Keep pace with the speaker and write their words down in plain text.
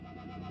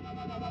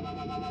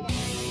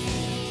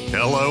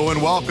Hello and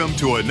welcome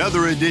to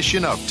another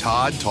edition of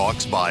Todd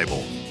Talks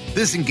Bible.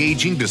 This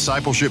engaging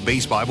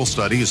discipleship-based Bible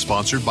study is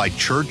sponsored by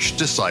Church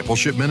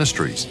Discipleship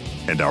Ministries,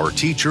 and our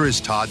teacher is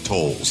Todd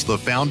Tolles, the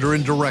founder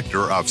and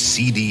director of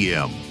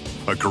CDM.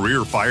 A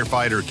career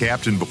firefighter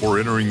captain before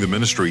entering the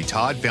ministry,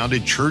 Todd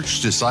founded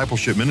Church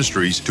Discipleship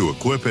Ministries to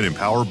equip and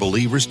empower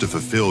believers to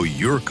fulfill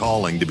your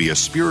calling to be a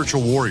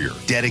spiritual warrior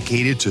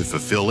dedicated to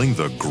fulfilling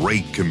the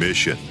Great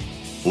Commission.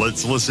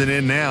 Let's listen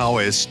in now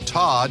as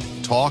Todd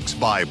Talks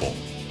Bible.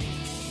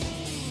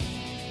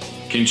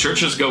 Can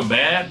churches go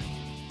bad?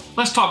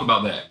 Let's talk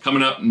about that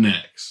coming up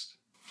next.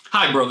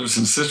 Hi, brothers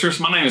and sisters.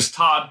 My name is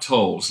Todd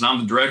Tolles, and I'm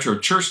the director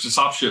of Church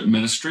Discipleship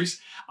Ministries.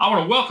 I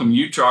want to welcome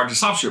you to our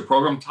discipleship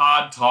program,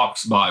 Todd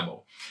Talks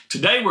Bible.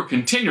 Today, we're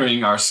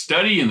continuing our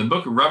study in the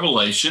book of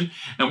Revelation,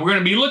 and we're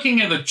going to be looking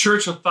at the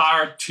church of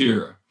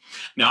Thyatira.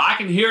 Now, I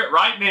can hear it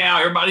right now,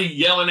 everybody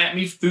yelling at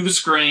me through the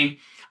screen.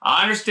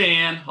 I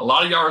understand a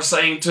lot of y'all are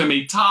saying to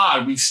me,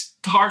 Todd, we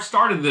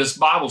started this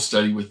Bible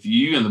study with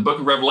you in the book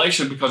of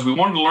Revelation because we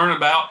wanted to learn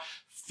about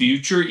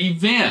future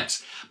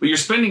events. But you're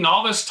spending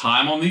all this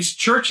time on these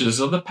churches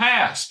of the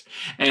past.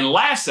 And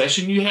last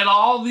session, you had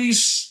all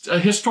these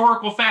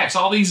historical facts,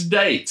 all these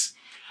dates.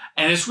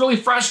 And it's really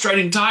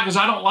frustrating, Todd, because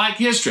I don't like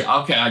history.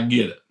 Okay, I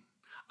get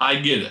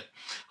it.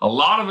 A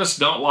lot of us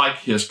don't like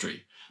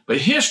history. But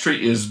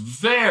history is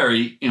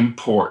very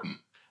important.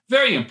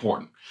 Very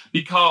important.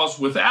 Because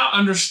without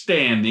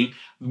understanding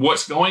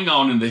what's going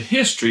on in the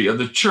history of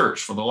the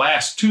church for the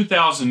last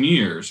 2,000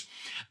 years,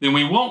 then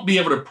we won't be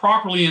able to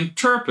properly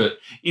interpret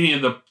any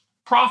of the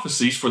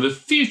prophecies for the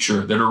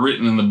future that are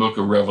written in the book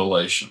of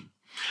Revelation.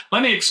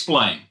 Let me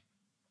explain.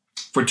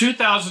 For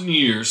 2,000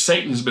 years,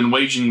 Satan has been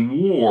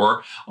waging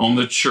war on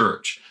the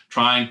church,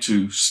 trying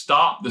to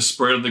stop the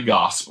spread of the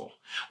gospel.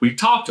 We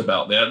talked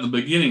about that at the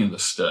beginning of the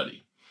study.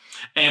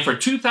 And for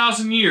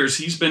 2,000 years,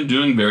 he's been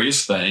doing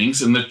various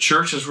things, and the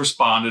church has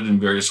responded in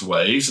various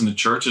ways, and the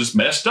church has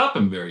messed up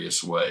in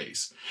various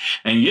ways.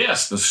 And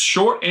yes, the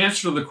short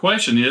answer to the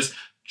question is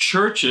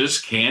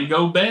churches can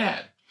go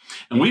bad.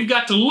 And we've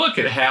got to look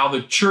at how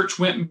the church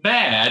went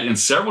bad in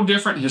several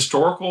different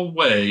historical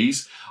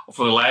ways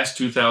for the last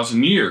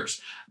 2,000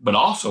 years, but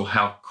also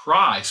how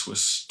Christ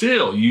was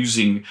still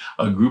using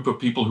a group of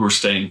people who are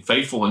staying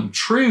faithful and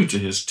true to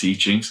his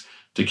teachings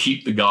to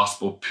keep the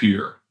gospel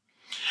pure.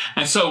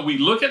 And so we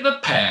look at the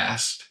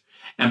past,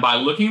 and by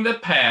looking at the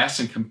past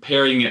and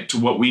comparing it to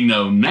what we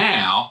know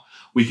now,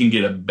 we can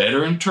get a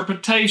better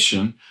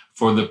interpretation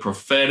for the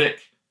prophetic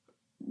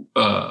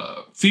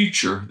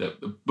future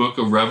that the book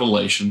of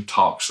Revelation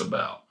talks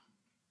about.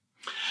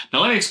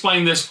 Now, let me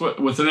explain this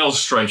with an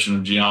illustration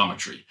of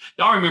geometry.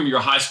 Y'all remember your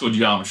high school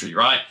geometry,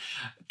 right?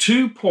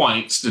 2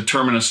 points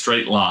determine a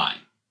straight line.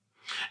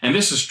 And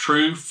this is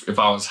true if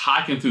I was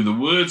hiking through the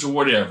woods or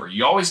whatever.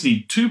 You always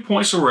need 2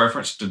 points of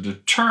reference to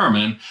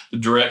determine the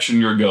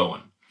direction you're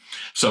going.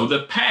 So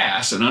the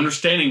past and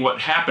understanding what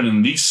happened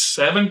in these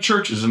 7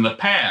 churches in the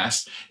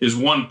past is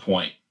 1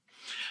 point.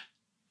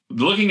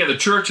 Looking at the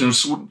church and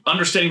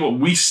understanding what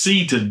we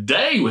see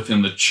today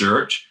within the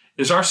church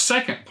is our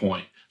 2nd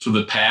point. So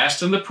the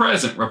past and the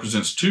present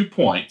represents 2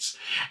 points,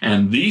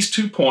 and these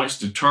 2 points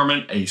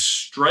determine a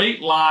straight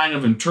line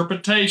of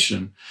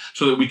interpretation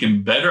so that we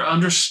can better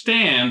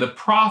understand the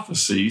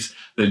prophecies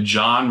that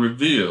John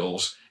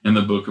reveals in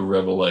the book of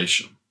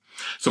Revelation.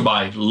 So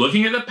by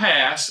looking at the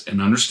past and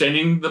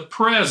understanding the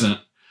present,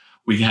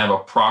 we can have a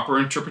proper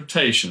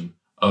interpretation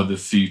of the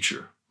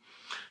future.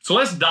 So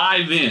let's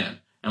dive in.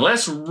 And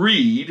let's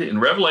read in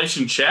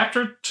Revelation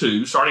chapter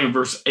 2, starting in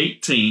verse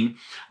 18,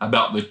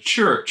 about the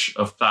church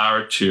of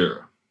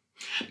Thyatira.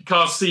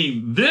 Because,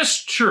 see, this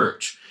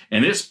church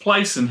and its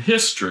place in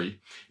history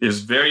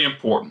is very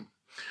important.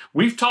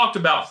 We've talked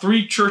about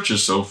 3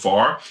 churches so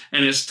far,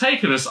 and it's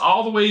taken us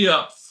all the way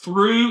up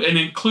through and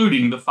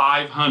including the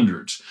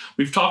 500s.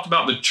 We've talked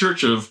about the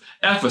church of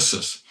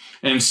Ephesus,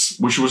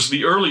 which was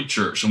the early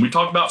church. And we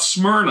talked about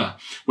Smyrna,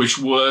 which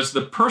was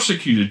the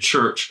persecuted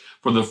church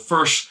for the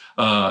first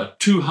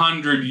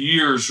 200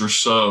 years or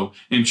so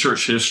in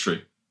church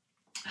history.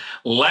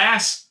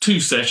 Last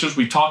 2 sessions,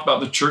 we talked about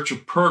the church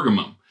of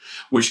Pergamum,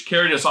 which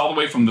carried us all the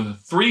way from the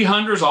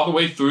 300s all the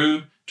way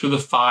through to the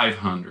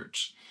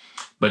 500s.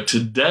 But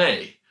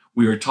today,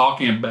 we are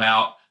talking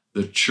about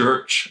the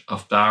church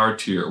of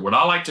Thyatira, what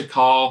I like to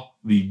call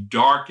the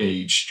Dark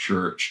Age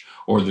church,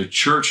 or the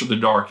church of the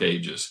Dark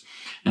Ages.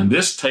 And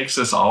this takes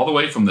us all the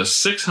way from the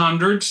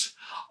 600s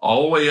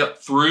all the way up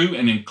through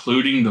and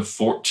including the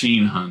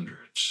 1400s.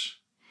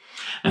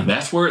 And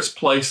that's where its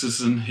place is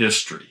in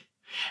history.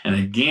 And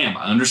again,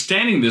 by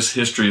understanding this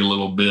history a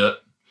little bit,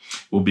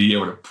 we'll be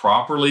able to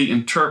properly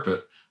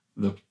interpret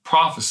the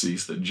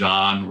prophecies that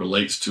John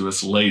relates to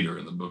us later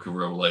in the book of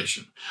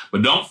Revelation.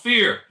 But don't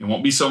fear, there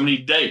won't be so many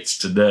dates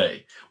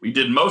today. We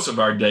did most of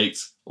our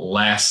dates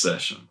last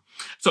session.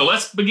 So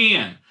let's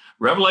begin.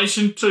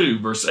 Revelation 2,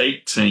 verse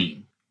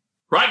 18.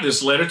 Write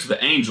this letter to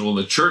the angel of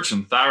the church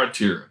in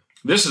Thyatira.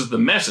 This is the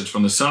message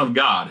from the Son of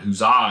God,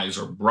 whose eyes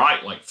are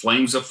bright like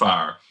flames of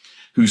fire,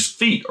 whose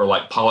feet are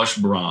like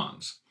polished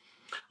bronze.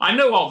 I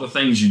know all the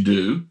things you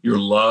do, your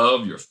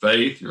love, your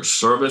faith, your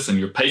service, and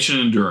your patient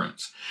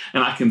endurance,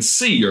 and I can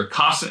see your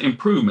constant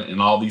improvement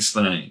in all these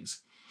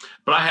things.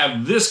 But I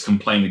have this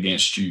complaint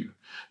against you.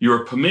 You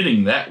are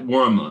permitting that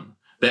woman,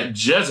 that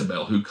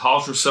Jezebel, who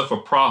calls herself a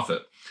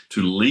prophet,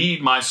 to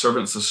lead my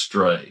servants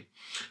astray.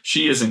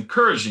 She is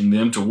encouraging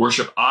them to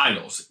worship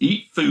idols,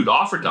 eat food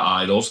offered to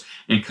idols,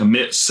 and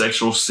commit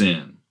sexual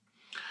sin.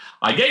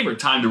 I gave her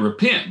time to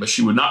repent, but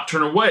she would not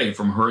turn away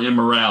from her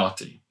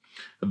immorality.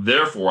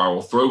 Therefore, I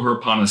will throw her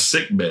upon a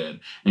sick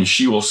bed, and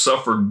she will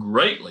suffer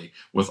greatly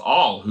with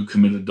all who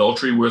commit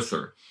adultery with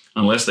her,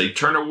 unless they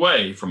turn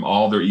away from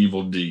all their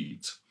evil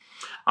deeds.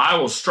 I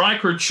will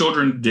strike her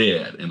children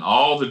dead, and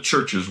all the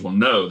churches will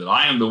know that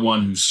I am the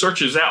one who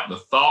searches out the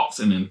thoughts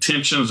and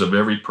intentions of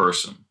every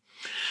person.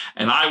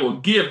 And I will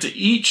give to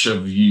each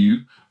of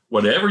you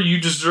whatever you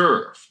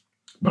deserve.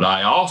 But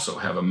I also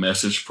have a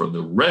message for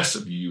the rest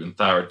of you in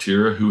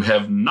Thyatira who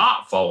have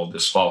not followed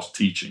this false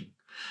teaching.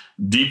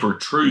 Deeper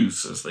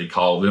truths, as they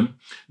call them,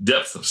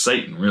 depths of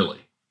Satan, really.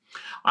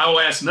 I will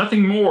ask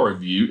nothing more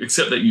of you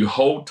except that you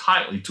hold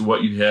tightly to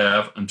what you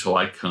have until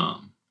I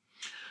come.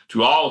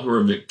 To all who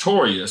are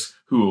victorious,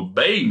 who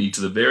obey me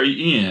to the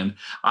very end,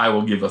 I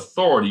will give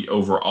authority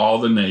over all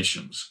the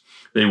nations.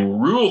 They will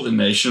rule the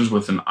nations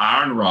with an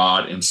iron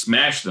rod and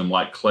smash them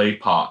like clay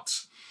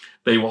pots.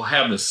 They will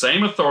have the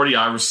same authority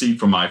I received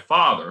from my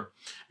Father,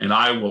 and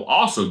I will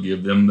also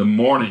give them the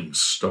morning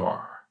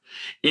star.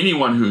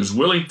 Anyone who is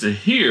willing to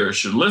hear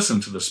should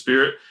listen to the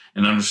Spirit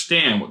and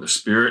understand what the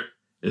Spirit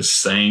is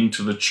saying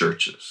to the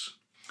churches.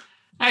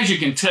 As you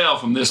can tell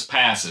from this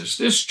passage,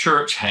 this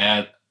church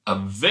had a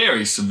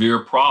very severe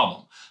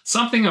problem,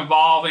 something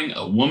involving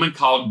a woman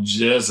called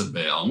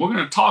Jezebel, and we're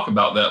going to talk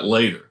about that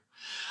later.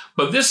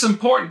 But this is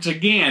important,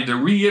 again, to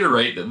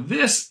reiterate that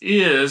this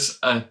is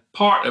a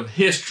part of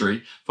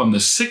history from the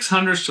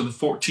 600s to the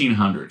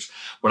 1400s,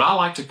 what I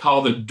like to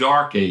call the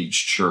Dark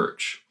Age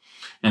church.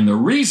 And the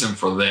reason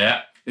for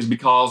that is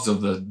because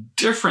of the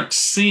different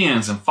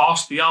sins and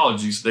false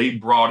theologies they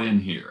brought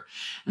in here.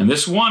 And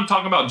this one,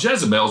 talking about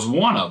Jezebel, is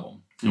one of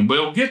them. And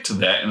we'll get to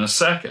that in a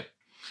second.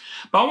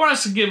 But I want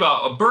us to give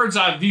a bird's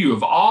eye view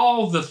of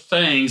all the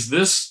things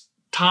this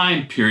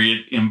time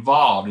period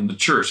involved in the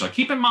church. Now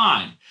keep in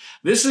mind,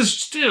 this is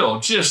still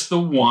just the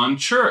one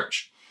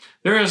church.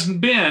 There has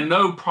been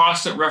no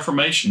Protestant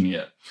Reformation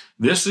yet.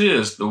 This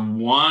is the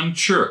one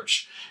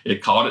church.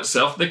 It called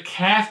itself the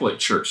Catholic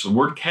Church. The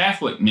word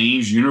Catholic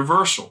means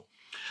universal.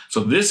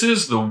 So this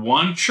is the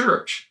one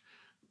church,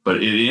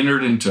 but it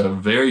entered into a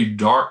very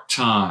dark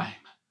time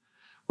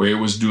where it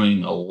was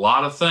doing a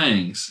lot of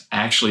things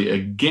actually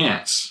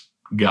against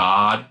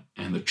God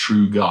and the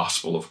true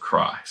gospel of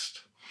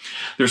Christ.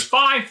 There's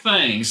 5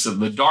 things that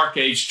the Dark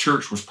Age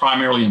church was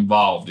primarily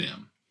involved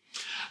in.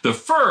 The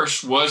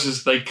first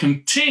was they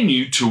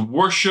continued to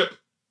worship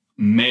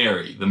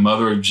Mary, the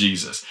mother of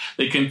Jesus.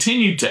 They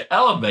continued to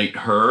elevate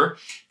her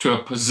to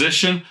a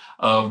position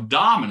of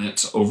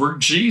dominance over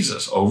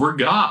Jesus, over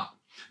God.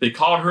 They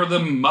called her the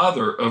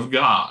mother of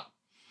God.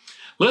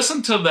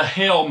 Listen to the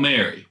Hail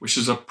Mary, which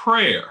is a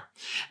prayer.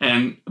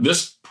 And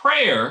this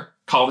prayer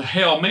called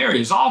Hail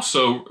Mary is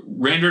also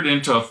rendered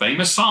into a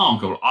famous song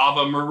called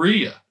Ave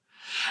Maria.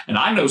 And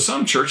I know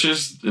some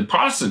churches, the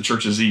Protestant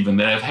churches even,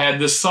 that have had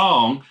this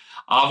song,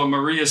 Ave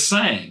Maria,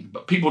 sang.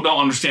 But people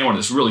don't understand what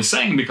it's really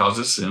saying because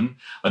it's in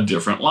a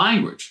different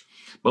language.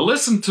 But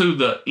listen to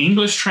the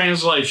English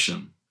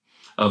translation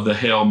of the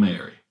Hail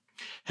Mary.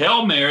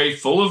 Hail Mary,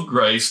 full of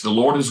grace, the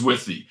Lord is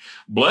with thee.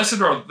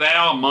 Blessed art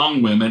thou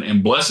among women,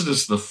 and blessed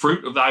is the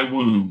fruit of thy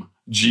womb,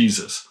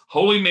 Jesus.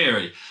 Holy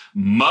Mary,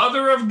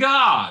 Mother of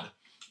God,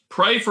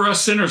 pray for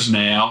us sinners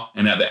now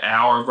and at the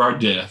hour of our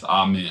death.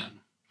 Amen.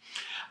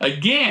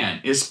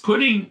 Again, it's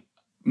putting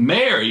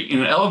Mary in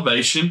an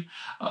elevation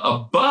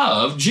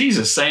above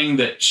Jesus, saying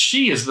that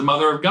she is the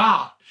mother of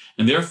God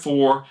and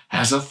therefore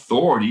has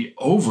authority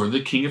over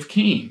the King of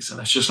Kings. And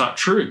that's just not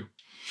true.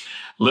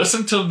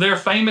 Listen to their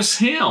famous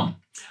hymn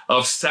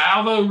of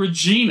Salve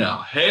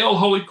Regina. Hail,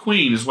 Holy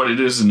Queen is what it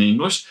is in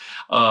English.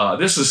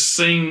 This is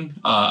sung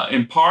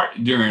in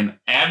part during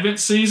Advent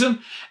season.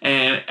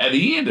 And at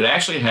the end, it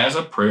actually has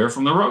a prayer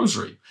from the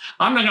Rosary.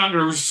 I'm not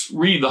going to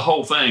read the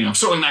whole thing. I'm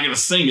certainly not going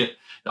to sing it.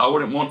 I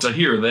wouldn't want to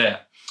hear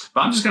that.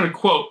 But I'm just going to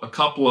quote a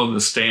couple of the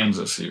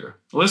stanzas here.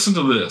 Listen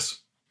to this.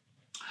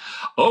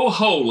 O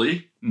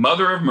holy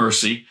Mother of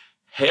mercy,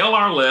 hail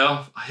our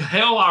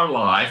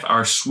life,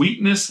 our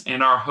sweetness,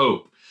 and our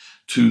hope.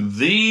 To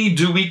thee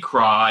do we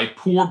cry,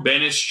 poor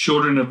banished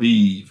children of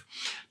Eve.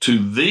 To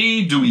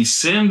thee do we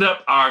send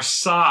up our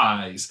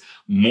sighs,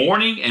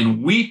 mourning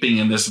and weeping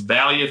in this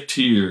valley of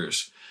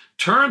tears.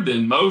 Turn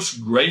then,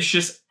 most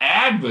gracious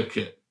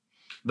advocate,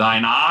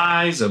 thine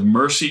eyes of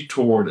mercy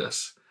toward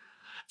us.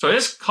 So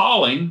it's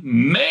calling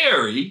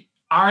Mary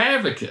our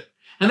advocate.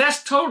 And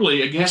that's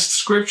totally against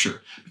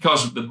Scripture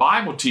because the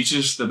Bible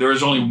teaches that there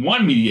is only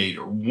one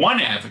mediator, one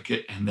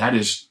advocate, and that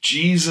is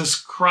Jesus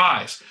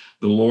Christ,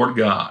 the Lord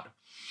God.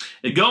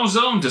 It goes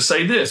on to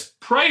say this,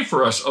 pray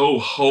for us, O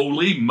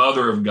holy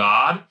Mother of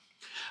God,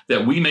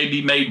 that we may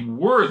be made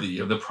worthy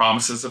of the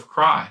promises of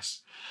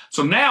Christ.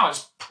 So now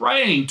it's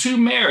praying to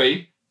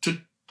Mary to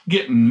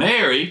get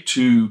Mary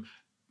to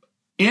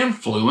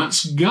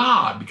influence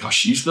God because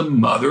she's the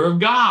mother of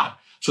God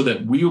so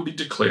that we will be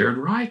declared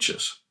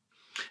righteous.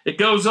 It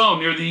goes on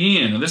near the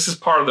end, and this is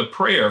part of the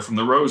prayer from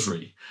the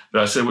rosary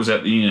that I said was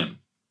at the end.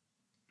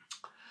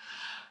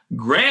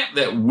 Grant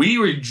that we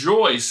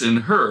rejoice in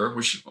her,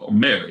 or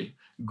Mary,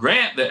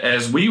 grant that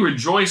as we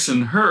rejoice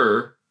in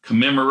her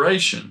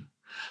commemoration,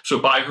 so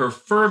by her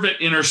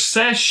fervent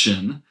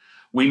intercession,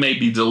 we may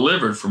be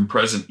delivered from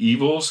present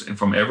evils and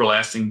from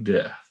everlasting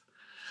death.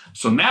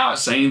 So now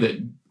it's saying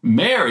that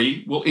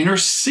Mary will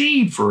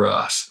intercede for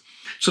us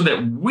so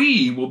that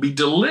we will be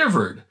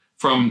delivered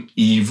from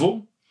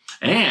evil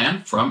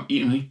and from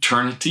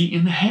eternity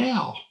in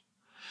hell.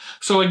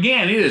 So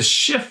again, it has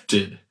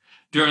shifted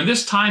during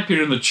this time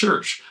period in the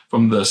church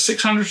from the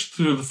 600s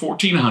through the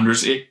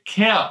 1400s. It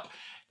kept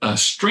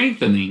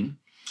strengthening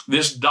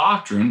this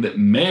doctrine that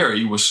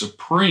Mary was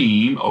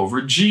supreme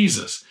over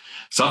Jesus.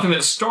 Something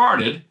that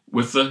started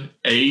with the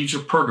age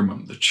of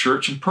Pergamum, the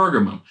church in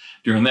Pergamum,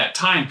 during that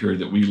time period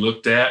that we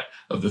looked at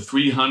of the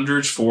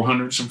 300s,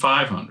 400s, and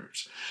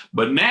 500s.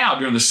 But now,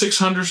 during the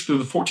 600s through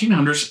the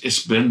 1400s,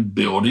 it's been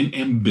building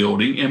and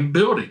building and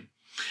building.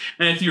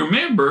 And if you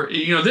remember,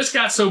 this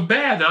got so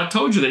bad that I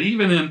told you that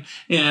even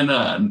in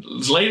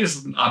as late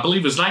as, I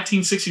believe it was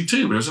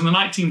 1962, but it was in the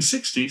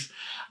 1960s,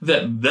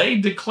 that they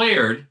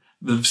declared,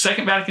 the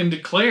Second Vatican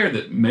declared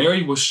that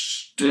Mary was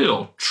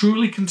still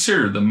truly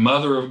considered the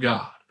mother of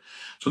God.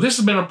 So this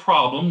has been a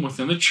problem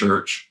within the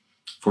church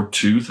for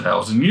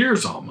 2,000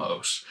 years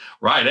almost,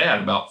 right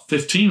at about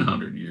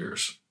 1,500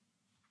 years.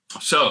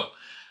 So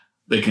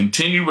they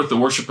continued with the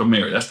worship of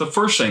Mary. That's the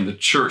first thing the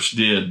church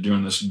did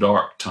during this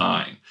dark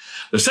time.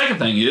 The second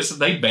thing is that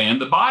they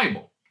banned the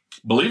Bible.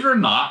 Believe it or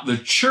not, the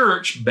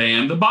church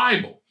banned the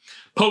Bible.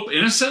 Pope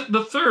Innocent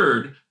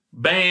III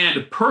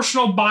banned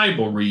personal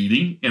Bible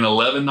reading in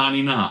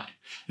 1199.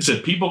 It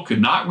said people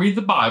could not read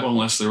the Bible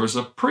unless there was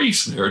a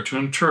priest there to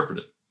interpret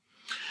it.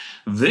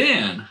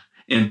 Then,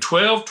 in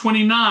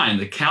 1229,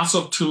 the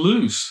Council of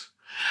Toulouse,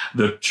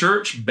 the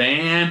church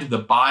banned the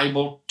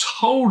Bible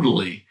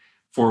totally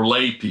for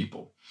lay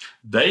people.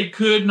 They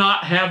could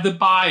not have the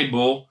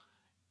Bible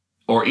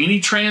or any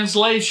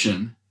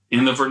translation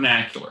in the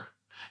vernacular.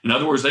 In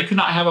other words, they could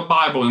not have a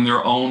Bible in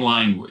their own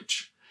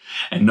language.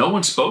 And no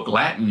one spoke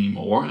Latin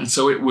anymore. And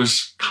so it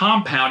was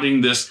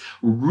compounding this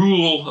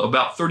rule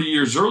about 30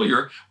 years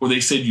earlier where they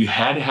said you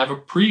had to have a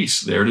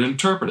priest there to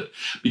interpret it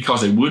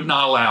because they would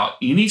not allow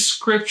any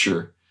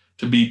scripture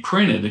to be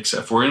printed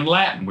except for in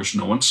Latin, which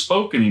no one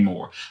spoke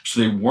anymore.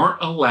 So they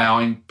weren't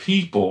allowing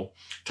people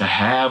to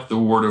have the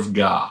Word of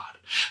God.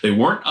 They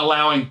weren't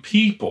allowing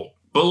people,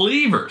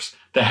 believers,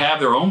 to have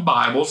their own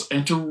Bibles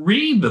and to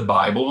read the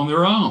Bible on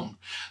their own.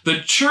 The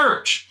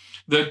church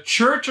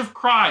of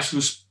Christ,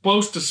 who's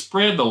supposed to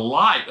spread the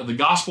light of the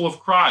gospel of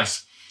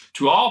Christ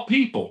to all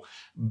people,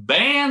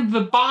 banned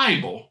the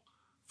Bible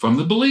from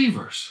the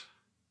believers.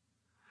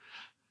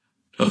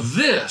 Now,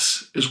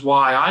 this is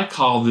why I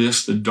call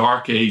this the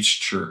Dark Age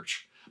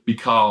Church,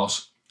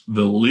 because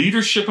the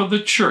leadership of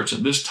the church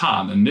at this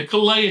time, the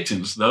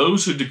Nicolaitans,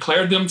 those who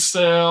declared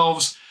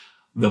themselves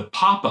the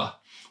Papa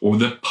or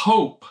the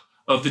Pope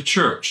of the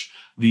church,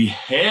 the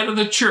head of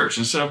the church,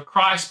 instead of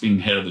Christ being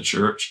head of the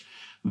church,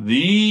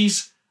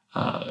 these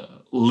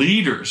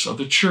leaders of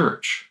the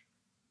church,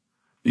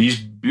 these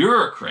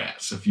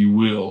bureaucrats, if you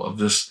will, of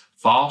this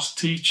false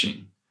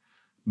teaching,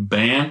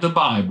 banned the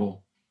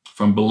Bible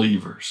from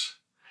believers.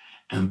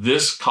 And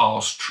this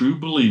caused true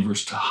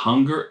believers to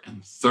hunger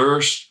and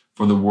thirst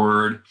for the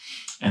word,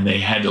 and they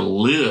had to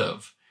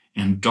live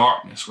in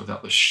darkness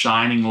without the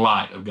shining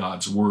light of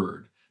God's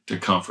word to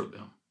comfort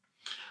them.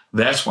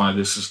 That's why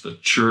this is the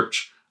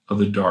church of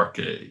the Dark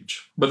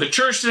Age. But the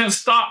church didn't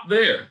stop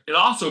there. It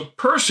also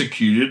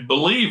persecuted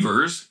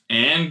believers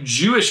and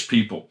Jewish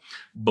people.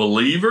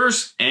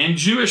 Believers and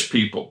Jewish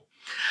people.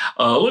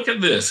 Look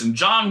at this. And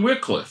John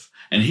Wycliffe,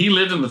 and he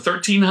lived in the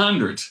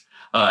 1300s.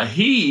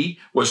 He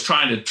was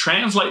trying to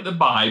translate the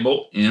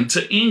Bible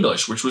into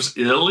English, which was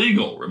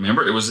illegal.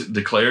 Remember, it was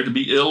declared to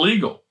be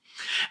illegal.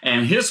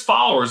 And his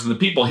followers and the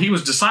people he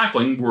was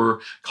discipling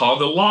were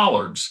called the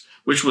Lollards,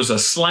 which was a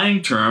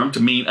slang term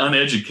to mean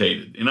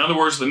uneducated. In other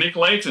words, the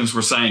Nicolaitans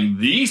were saying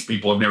these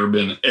people have never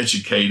been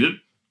educated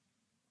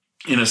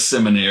in a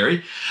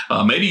seminary,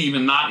 maybe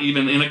even not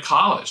even in a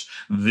college.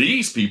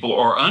 These people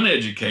are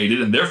uneducated,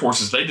 and therefore,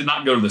 since they did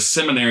not go to the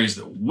seminaries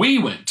that we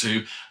went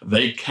to,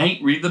 they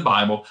can't read the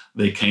Bible,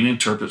 they can't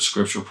interpret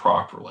Scripture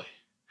properly.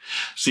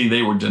 See,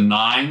 they were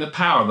denying the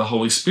power of the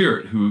Holy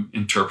Spirit who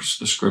interprets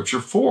the Scripture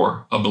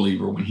for a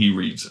believer when he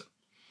reads it.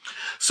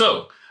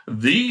 So,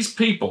 these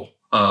people,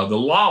 the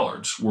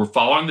Lollards, were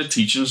following the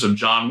teachings of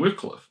John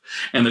Wycliffe,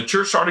 and the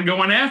church started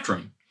going after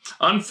him.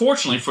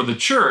 Unfortunately for the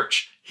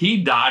church,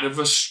 he died of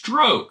a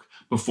stroke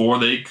before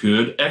they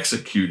could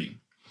execute him.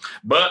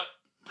 But,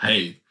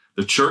 hey,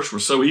 The church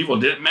was so evil,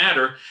 it didn't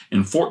matter. In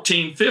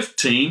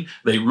 1415,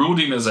 they ruled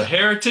him as a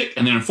heretic.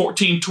 And then in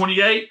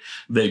 1428,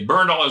 they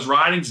burned all his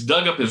writings,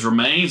 dug up his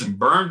remains, and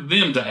burned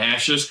them to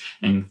ashes,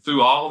 and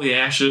threw all the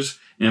ashes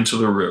into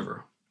the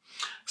river.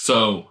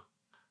 So,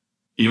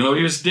 even though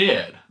he was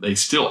dead, they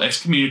still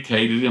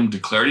excommunicated him,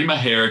 declared him a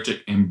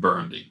heretic, and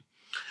burned him.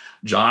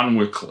 John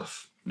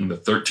Wycliffe in the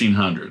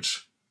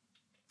 1300s.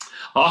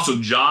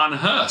 Also, John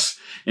Huss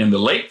in the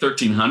late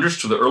 1300s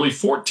to the early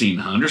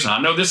 1400s.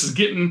 I know this is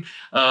getting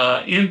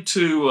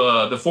into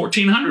the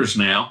 1400s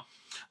now,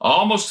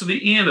 almost to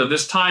the end of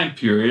this time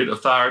period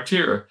of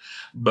Thyatira.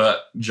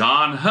 But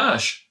John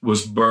Huss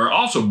was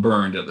also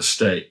burned at the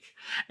stake.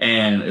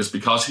 And it's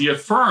because he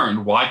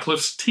affirmed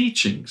Wycliffe's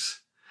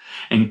teachings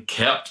and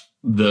kept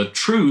the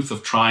truth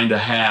of trying to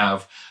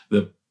have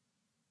the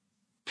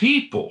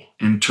people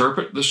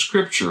interpret the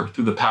scripture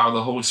through the power of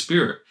the Holy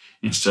Spirit,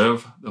 instead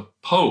of the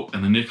Pope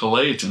and the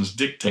Nicolaitans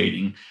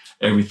dictating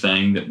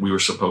everything that we were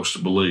supposed to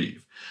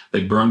believe.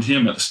 They burned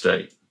him at the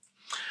stake.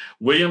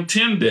 William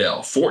Tyndale,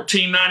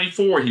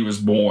 1494, he was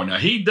born. Now,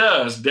 he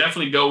does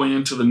definitely go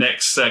into the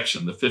next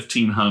section, the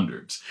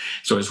 1500s.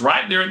 So it's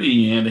right there at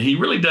the end. He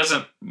really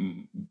doesn't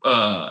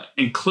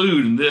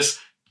include in this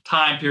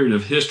time period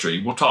of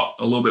history. We'll talk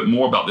a little bit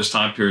more about this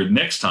time period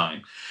next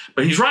time.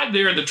 But he's right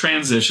there at the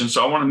transition,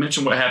 so I want to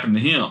mention what happened to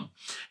him.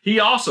 He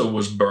also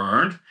was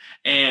burned,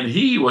 and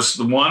he was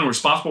the one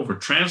responsible for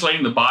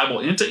translating the Bible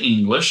into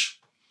English,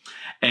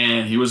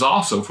 and he was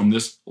also from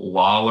this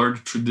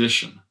Lollard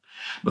tradition.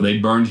 But they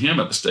burned him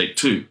at the stake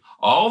too.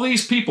 All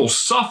these people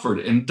suffered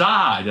and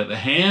died at the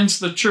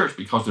hands of the church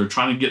because they're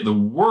trying to get the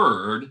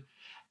word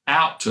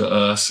out to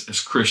us as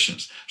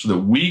Christians so that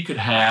we could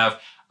have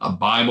a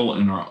Bible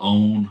in our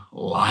own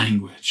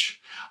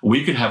language.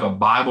 We could have a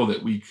Bible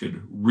that we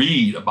could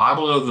read, a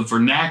Bible of the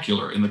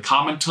vernacular in the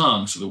common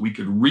tongue so that we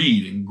could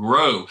read and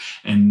grow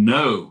and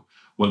know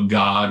what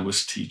God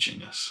was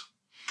teaching us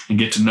and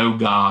get to know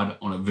God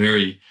on a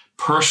very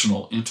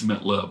personal,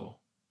 intimate level.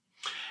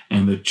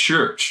 And the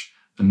church,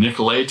 the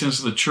Nicolaitans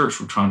of the church,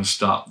 were trying to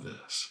stop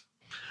this.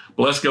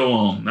 But let's go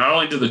on. Not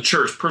only did the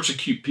church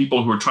persecute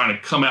people who were trying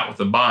to come out with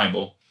the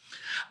Bible,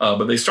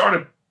 but they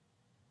started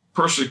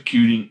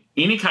persecuting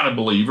any kind of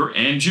believer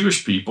and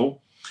Jewish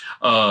people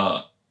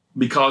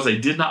because they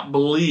did not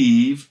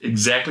believe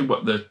exactly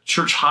what the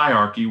church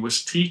hierarchy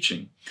was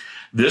teaching.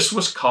 This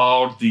was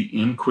called the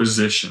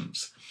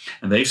Inquisitions,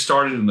 and they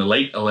started in the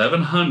late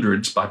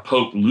 1100s by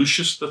Pope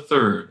Lucius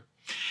III,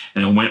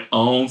 and it went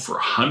on for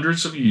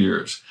hundreds of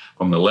years,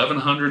 from the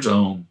 1100s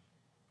on,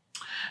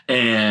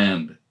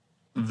 and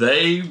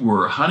they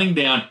were hunting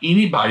down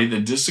anybody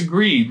that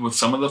disagreed with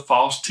some of the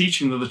false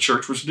teaching that the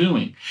church was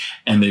doing,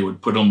 and they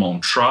would put them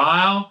on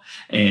trial,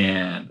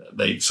 and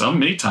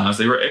many times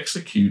they were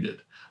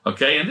executed.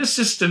 Okay, and this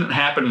just didn't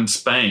happen in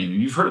Spain.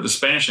 You've heard of the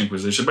Spanish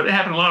Inquisition, but it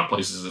happened in a lot of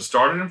places. It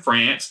started in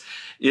France,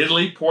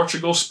 Italy,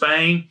 Portugal,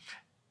 Spain.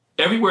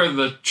 Everywhere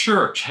the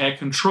church had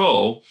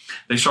control,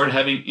 they started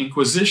having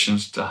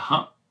inquisitions to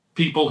hunt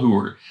people who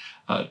were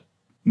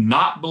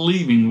not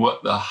believing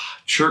what the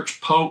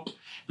church pope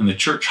and the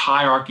church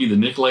hierarchy, the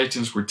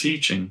Nicolaitans, were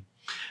teaching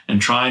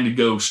and trying to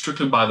go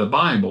strictly by the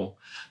Bible.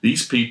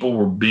 These people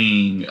were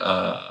being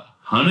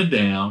hunted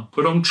down,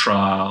 put on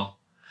trial,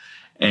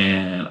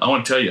 and I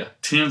want to tell you,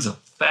 tens of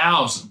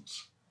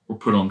thousands were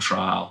put on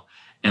trial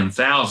and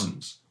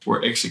thousands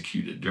were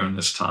executed during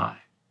this time.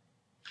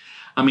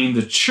 I mean,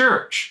 the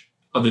church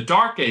of the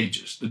Dark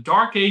Ages, the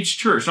Dark Age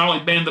church, not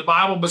only banned the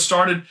Bible, but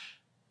started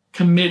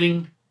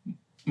committing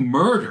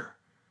murder,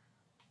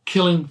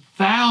 killing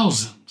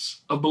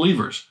thousands of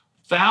believers.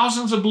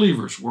 Thousands of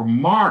believers were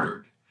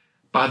martyred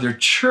by their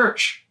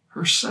church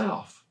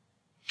herself.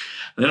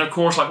 And then, of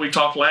course, like we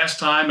talked last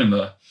time in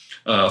the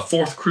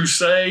Fourth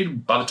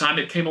Crusade, by the time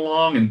it came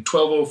along in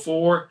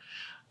 1204,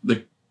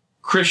 the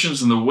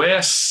Christians in the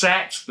West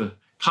sacked the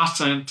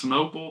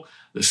Constantinople,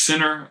 the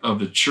center of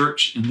the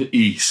church in the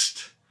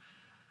East.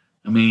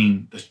 I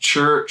mean, the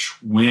church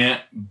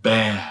went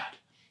bad.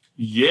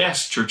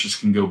 Yes, churches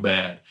can go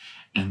bad.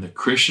 And the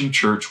Christian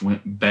church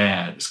went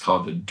bad. It's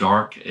called the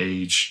Dark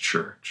Age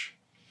church.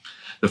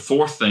 The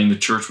fourth thing the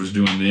church was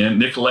doing then,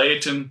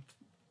 Nicolaitan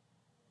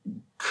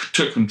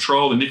took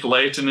control. The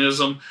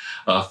Nicolaitanism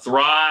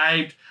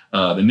thrived.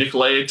 The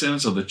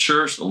Nicolaitans of the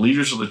church, the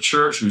leaders of the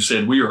church who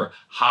said we are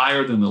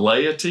higher than the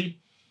laity.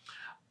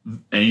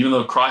 And even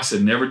though Christ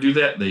said never do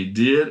that, they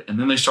did. And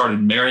then they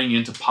started marrying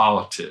into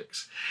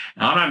politics.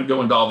 Now, I'm not going to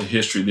go into all the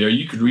history there.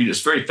 You could read it.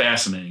 It's very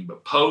fascinating.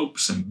 But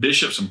popes and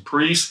bishops and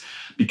priests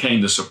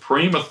became the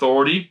supreme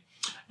authority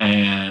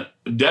and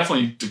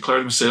definitely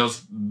declared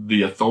themselves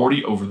the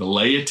authority over the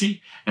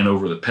laity and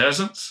over the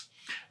peasants.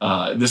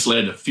 This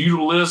led to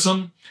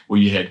feudalism, where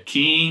you had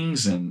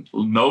kings and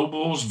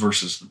nobles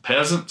versus the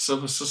peasants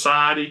of a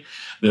society.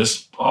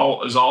 This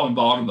is all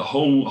involved in the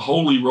whole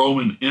Holy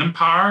Roman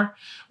Empire,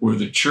 where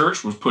the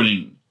church was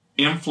putting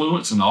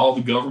influence in all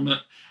the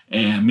government,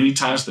 and many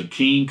times the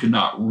king could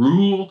not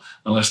rule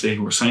unless they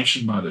were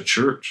sanctioned by the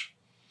church.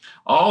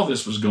 All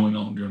this was going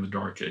on during the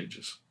Dark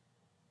Ages.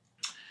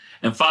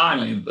 And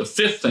finally, the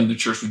fifth thing the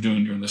church was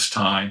doing during this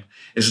time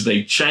is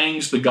they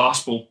changed the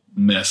gospel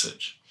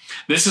message.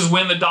 This is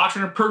when the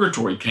doctrine of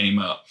purgatory came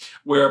up,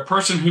 where a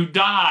person who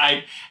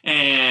died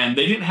and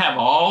they didn't have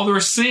all their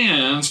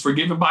sins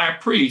forgiven by a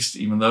priest,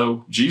 even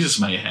though Jesus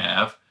may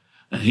have,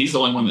 and he's the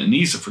only one that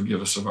needs to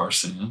forgive us of our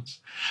sins.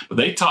 But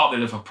they taught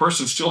that if a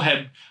person still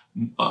had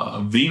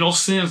venal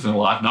sins in their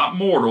life, not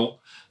mortal,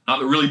 not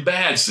the really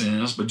bad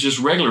sins, but just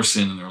regular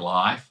sin in their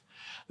life,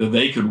 that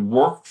they could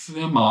work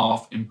them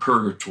off in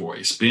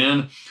purgatory,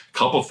 spend a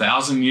couple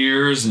thousand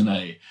years in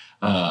a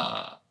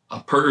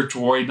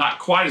purgatory, not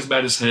quite as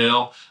bad as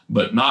hell,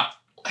 but not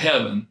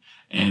heaven,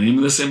 and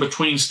in this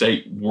in-between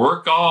state,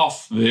 work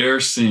off their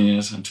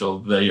sins until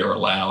they are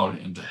allowed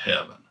into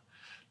heaven.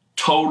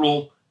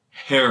 Total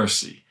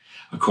heresy.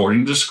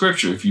 According to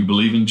Scripture, if you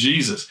believe in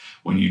Jesus,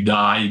 when you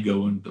die, you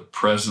go into the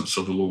presence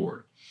of the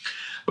Lord.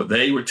 But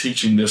they were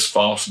teaching this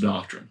false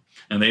doctrine.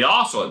 And they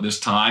also, at this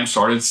time,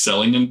 started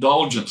selling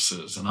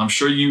indulgences. And I'm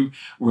sure you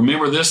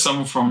remember this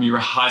some from your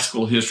high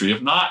school history.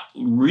 If not,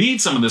 read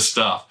some of this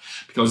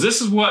stuff, because this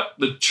is what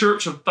the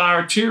church of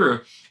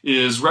Thyatira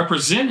is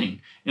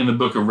representing in the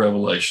book of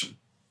Revelation.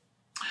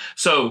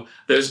 So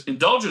those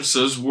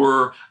indulgences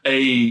were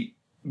a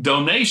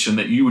donation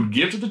that you would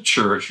give to the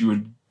church. You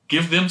would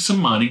give them some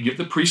money, give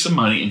the priest some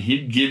money, and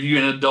he'd give you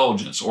an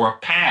indulgence or a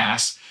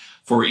pass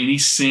for any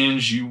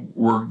sins you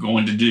were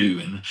going to do.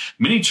 And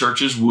many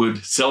churches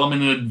would sell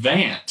them in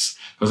advance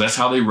because that's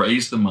how they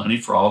raised the money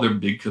for all their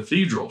big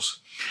cathedrals.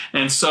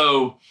 And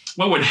so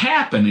what would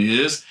happen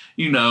is,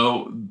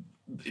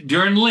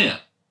 during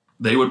Lent,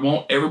 they would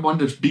want everyone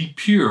to be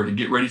pure to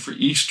get ready for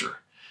Easter.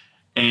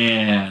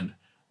 And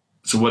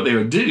so what they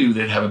would do,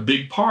 they'd have a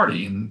big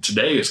party, and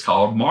today it's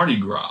called Mardi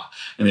Gras.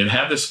 And they'd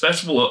have this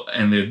festival,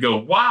 and they'd go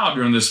wild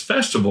during this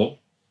festival,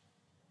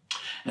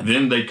 and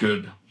then they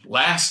could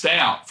last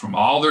out from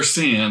all their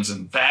sins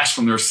and fast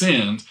from their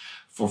sins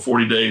for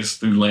 40 days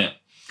through Lent.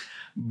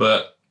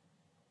 But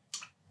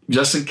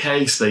just in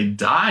case they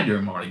died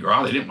during Mardi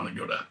Gras, they didn't want to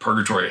go to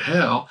purgatory or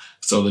hell,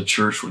 so the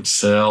church would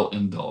sell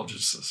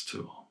indulgences to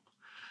them.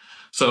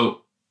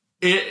 So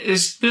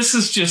this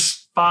is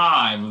just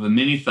 5 of the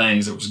many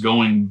things that was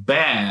going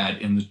bad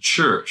in the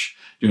church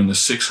during the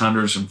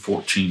 600s and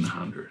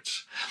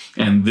 1400s.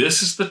 And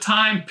this is the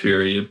time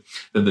period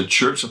that the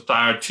church of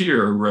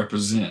Thyatira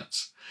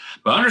represents.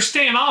 But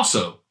understand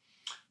also,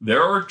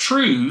 there are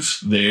truths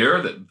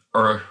there that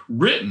are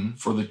written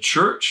for the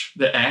church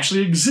that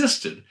actually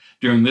existed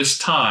during this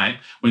time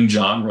when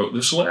John wrote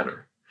this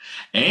letter.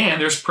 And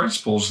there's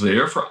principles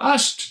there for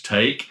us to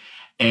take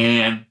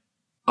and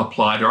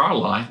apply to our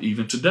life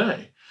even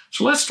today.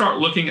 So let's start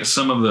looking at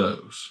some of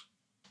those.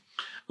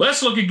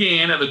 Let's look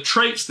again at the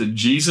traits that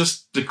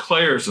Jesus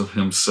declares of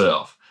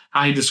himself,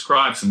 how he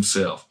describes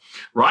himself.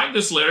 Write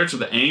this letter to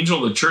the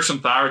angel of the church in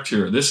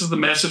Thyatira. This is the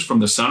message from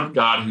the Son of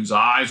God, whose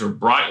eyes are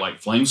bright like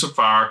flames of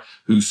fire,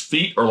 whose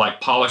feet are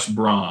like polished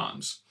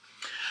bronze.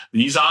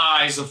 These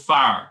eyes of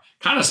fire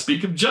kind of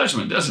speak of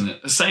judgment, doesn't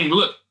it? It's saying,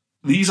 look,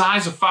 these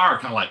eyes of fire are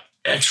kind of like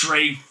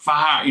X-ray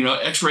fire,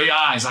 X-ray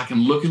eyes. I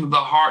can look into the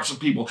hearts of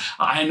people.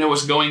 I know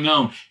what's going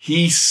on.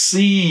 He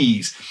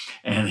sees,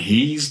 and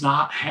he's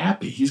not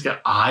happy. He's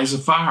got eyes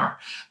of fire.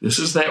 This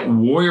is that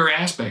warrior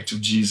aspect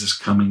of Jesus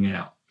coming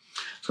out.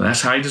 So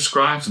that's how he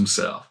describes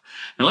himself.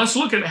 And let's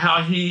look at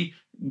how he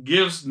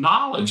gives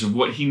knowledge of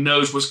what he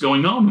knows what's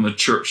going on in the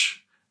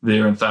church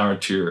there in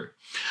Thyatira.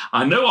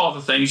 I know all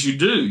the things you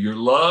do, your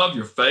love,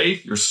 your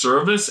faith, your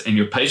service, and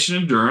your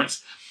patient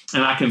endurance,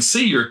 and I can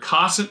see your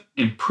constant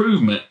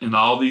improvement in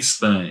all these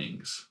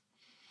things.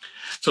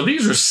 So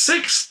these are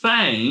 6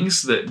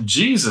 things that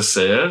Jesus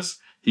says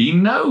he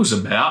knows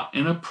about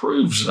and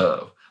approves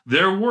of.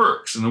 Their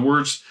works, in other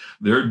words,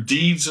 their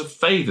deeds of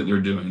faith that they're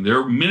doing,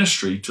 their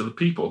ministry to the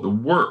people, the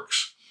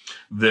works,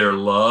 their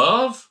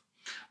love,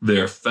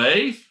 their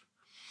faith,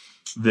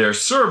 their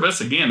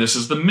service. Again, this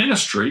is the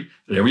ministry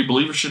that every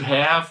believer should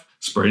have,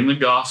 spreading the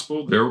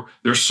gospel,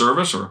 their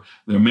service or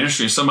their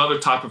ministry, some other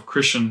type of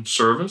Christian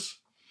service.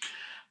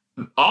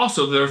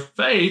 Also, their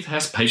faith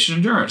has patient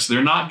endurance.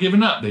 They're not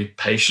giving up. They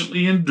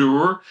patiently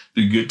endure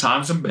through good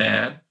times and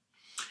bad.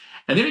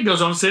 And then it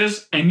goes on and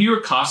says, and you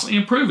are constantly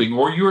improving,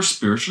 or you are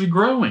spiritually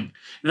growing.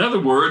 In other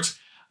words,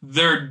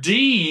 their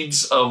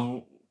deeds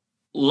of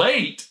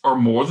late are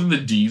more than the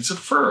deeds of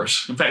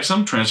first. In fact,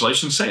 some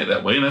translations say it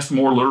that way, and that's the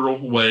more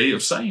literal way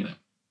of saying it.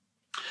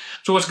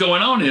 So what's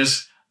going on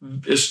is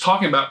it's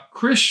talking about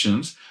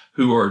Christians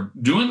who are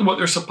doing what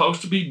they're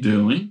supposed to be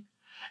doing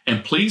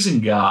and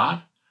pleasing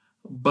God,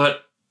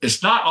 but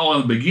it's not all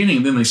in the beginning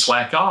and then they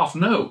slack off.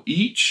 No,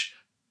 each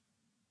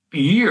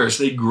year as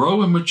they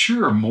grow and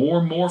mature, more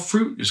and more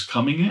fruit is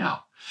coming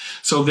out.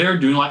 So they're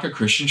doing like a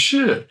Christian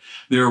should.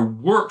 Their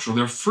works or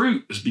their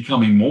fruit is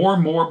becoming more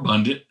and more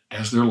abundant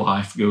as their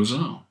life goes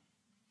on.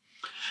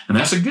 And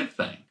that's a good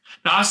thing.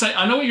 Now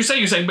I know what you're saying.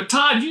 You're saying, but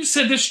Todd, you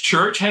said this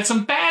church had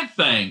some bad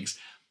things.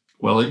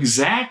 Well,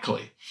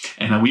 exactly.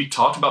 And we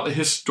talked about the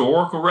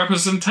historical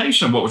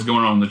representation of what was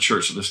going on in the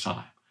church at this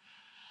time.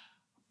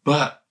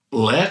 But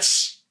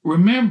let's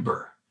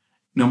remember,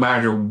 no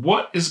matter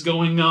what is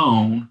going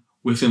on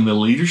within the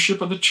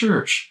leadership of the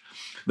church,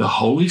 the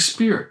Holy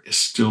Spirit is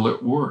still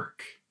at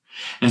work.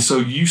 And so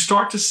you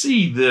start to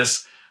see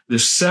this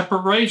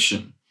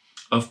separation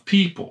of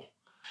people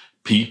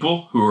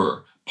who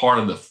are part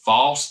of the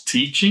false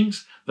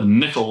teachings, the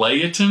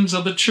Nicolaitans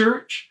of the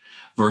church,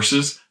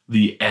 versus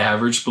the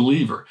average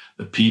believer,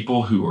 the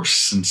people who are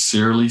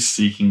sincerely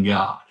seeking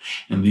God.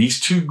 And these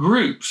two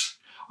groups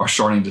are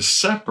starting to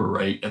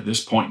separate at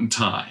this point in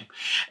time.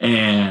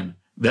 And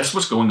that's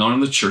what's going on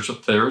in the church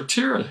of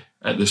Thyatira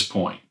at this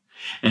point.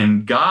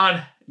 And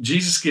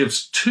Jesus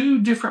gives two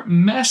different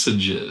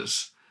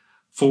messages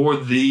for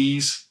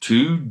these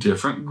two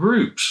different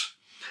groups.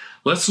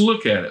 Let's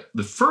look at it.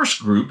 The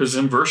first group is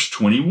in verse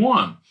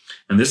 21,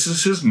 and this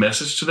is his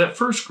message to that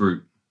first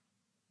group.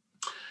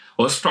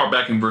 Well, let's start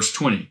back in verse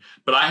 20.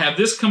 But I have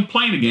this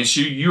complaint against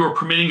you. You are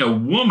permitting a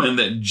woman,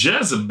 that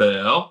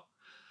Jezebel,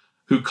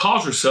 who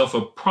calls herself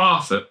a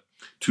prophet,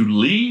 to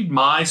lead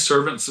my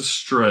servants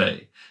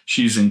astray.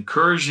 She's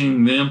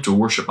encouraging them to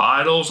worship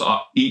idols,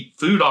 eat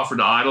food offered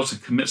to idols,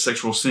 and commit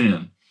sexual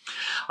sin.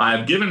 I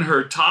have given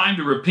her time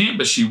to repent,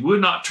 but she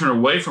would not turn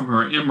away from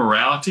her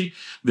immorality.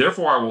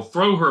 Therefore, I will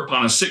throw her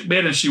upon a sick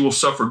bed, and she will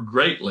suffer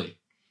greatly.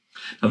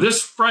 Now,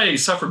 this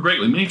phrase, suffer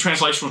greatly, many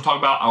translations will talk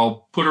about,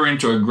 I'll put her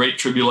into a great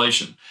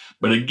tribulation.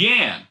 But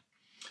again,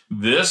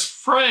 this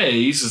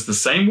phrase is the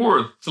same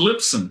word,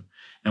 thlipsin.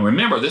 And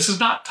remember, this is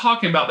not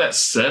talking about that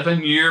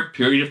 7-year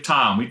period of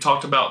time. We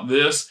talked about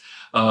this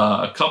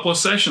a couple of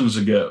sessions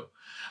ago.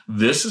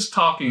 This is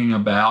talking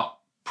about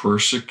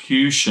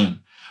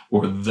persecution,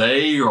 where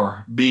they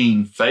are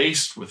being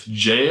faced with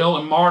jail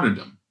and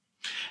martyrdom.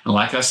 And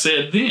like I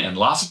said then,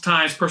 lots of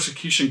times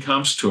persecution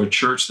comes to a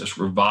church that's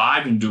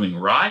revived and doing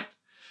right,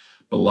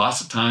 but lots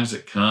of times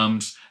it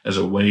comes as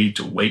a way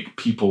to wake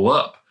people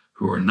up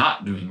who are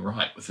not doing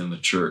right within the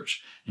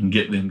church and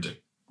get them to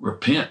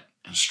repent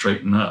and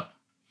straighten up.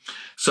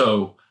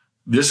 So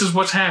this is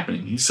what's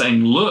happening. He's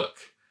saying, look,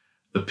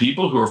 the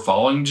people who are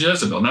following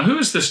Jezebel. Now, who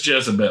is this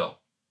Jezebel?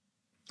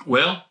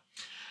 Well,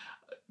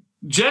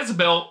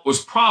 Jezebel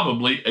was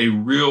probably a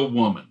real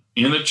woman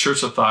in the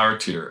church of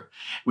Thyatira.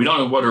 We don't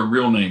know what her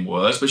real name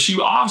was, but she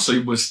obviously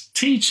was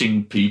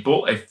teaching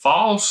people a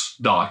false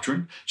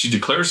doctrine. She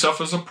declared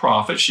herself as a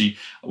prophet. She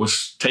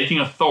was taking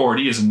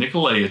authority as a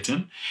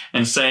Nicolaitan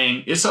and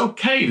saying it's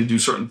okay to do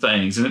certain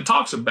things. And it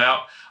talks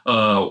about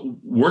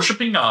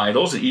worshiping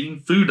idols and eating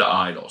food to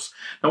idols.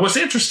 Now, what's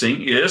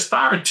interesting is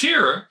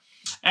Thyatira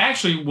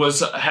actually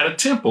had a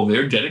temple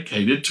there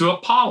dedicated to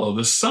Apollo,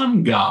 the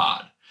sun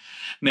god.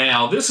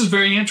 Now, this is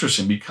very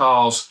interesting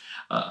because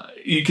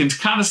you can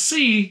kind of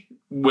see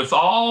with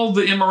all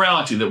the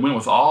immorality that went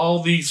with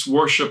all these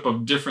worship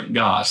of different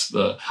gods,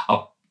 the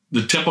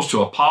temples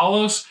to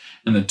Apollos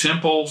and the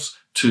temples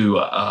to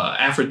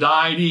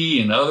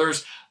Aphrodite and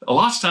others, a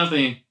lot of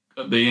times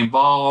they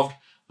involved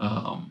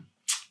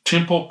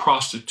temple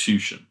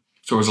prostitution.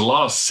 So there was a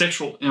lot of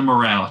sexual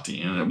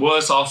immorality, and it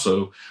was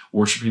also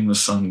worshiping the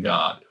sun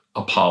god,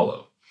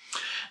 Apollo.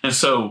 And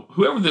so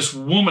whoever this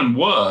woman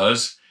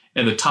was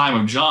at the time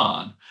of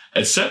John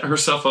had set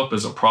herself up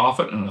as a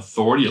prophet and an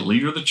authority, a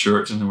leader of the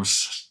church, and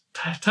was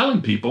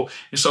telling people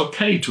it's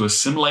okay to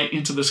assimilate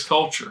into this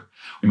culture.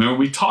 Remember,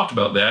 we talked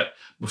about that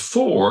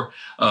before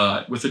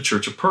with the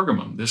church of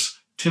Pergamum, this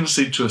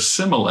tendency to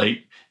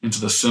assimilate into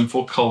the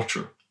sinful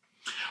culture.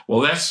 Well,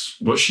 that's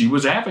what she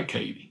was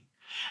advocating.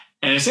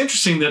 And it's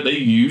interesting that they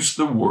used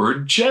the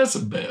word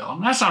Jezebel.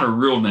 And that's not her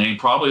real name,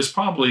 probably. It's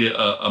probably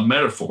a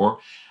metaphor.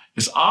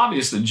 It's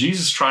obvious that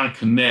Jesus is trying to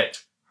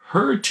connect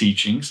her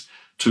teachings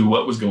to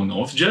what was going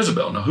on with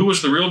Jezebel. Now, who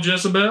was the real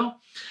Jezebel?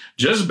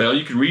 Jezebel,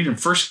 you can read in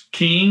 1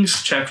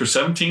 Kings chapter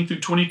 17 through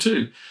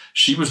 22.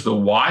 She was the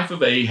wife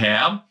of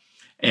Ahab,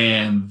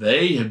 and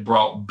they had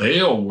brought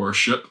Baal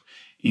worship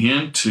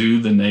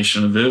into the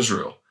nation of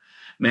Israel.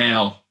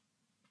 Now,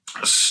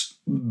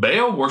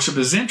 Baal worship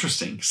is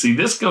interesting. See,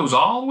 this goes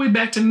all the way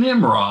back to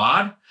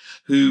Nimrod,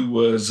 who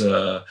was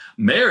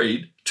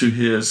married to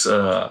his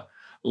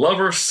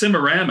lover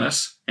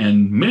Semiramis,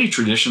 and many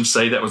traditions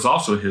say that was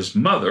also his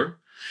mother.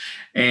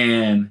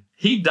 And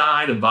he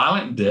died a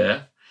violent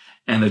death,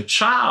 and the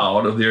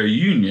child of their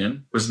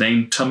union was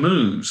named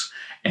Tammuz.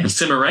 And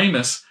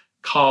Semiramis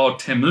called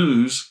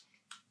Tammuz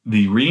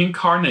the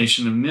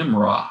reincarnation of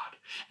Nimrod,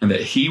 and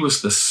that he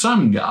was the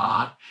sun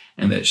god,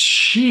 and that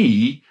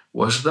she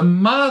was the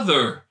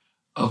mother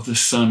of the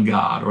sun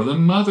god, or the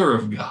mother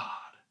of God.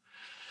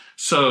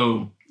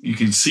 So you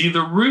can see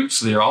the roots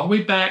there all the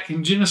way back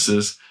in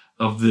Genesis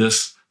of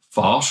this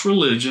false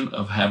religion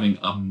of having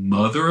a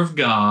mother of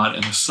God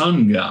and a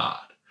sun god.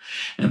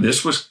 And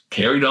this was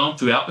carried on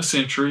throughout the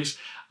centuries.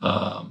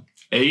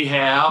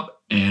 Ahab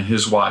and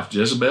his wife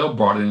Jezebel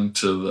brought it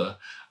into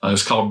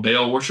it's called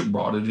Baal worship,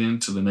 brought it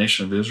into the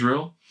nation of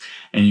Israel.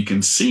 And you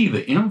can see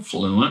the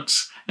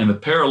influence and the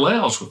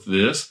parallels with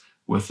this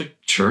with the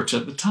church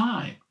at the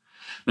time.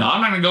 Now,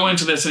 I'm not going to go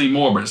into this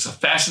anymore, but it's a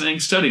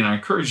fascinating study, and I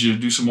encourage you to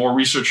do some more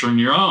research on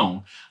your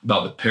own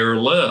about the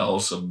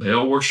parallels of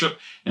Baal worship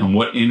and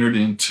what entered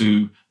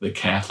into the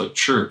Catholic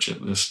Church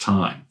at this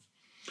time.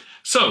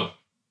 So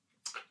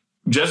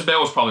Jezebel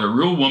was probably a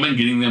real woman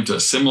getting them to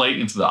assimilate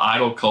into the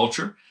idol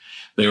culture.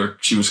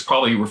 She was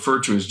probably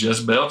referred to as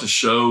Jezebel to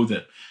show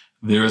that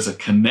there is a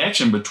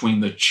connection between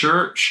the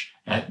church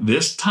at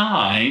this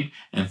time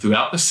and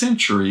throughout the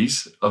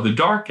centuries of the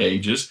Dark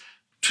Ages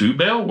to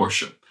Baal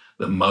worship.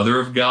 The Mother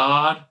of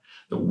God,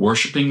 the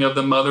worshiping of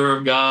the Mother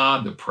of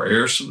God, the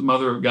prayers to the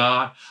Mother of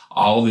God,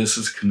 all this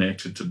is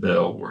connected to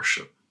Baal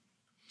worship.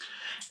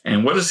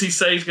 And what does he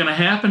say is going to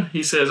happen?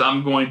 He says,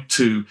 I'm going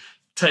to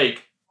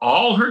take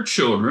all her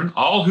children,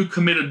 all who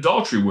commit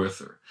adultery with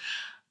her,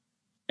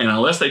 and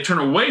unless they turn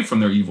away from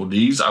their evil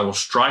deeds, I will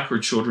strike her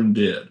children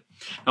dead.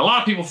 Now, a lot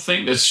of people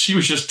think that she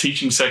was just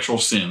teaching sexual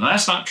sin.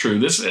 That's not true.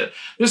 This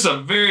is a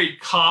very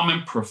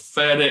common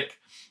prophetic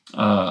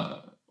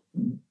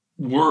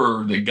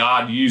word that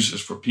God uses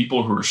for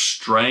people who are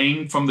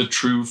straying from the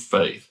true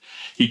faith.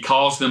 He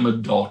calls them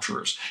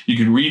adulterers. You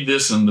can read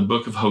this in the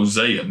book of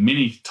Hosea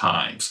many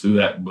times through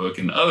that book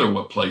and other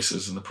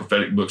places in the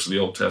prophetic books of the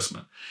Old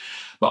Testament.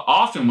 But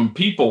often when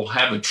people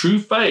have a true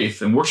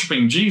faith in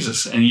worshiping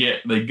Jesus and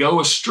yet they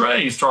go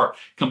astray and start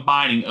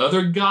combining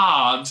other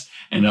gods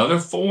and other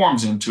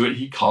forms into it,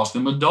 he calls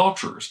them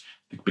adulterers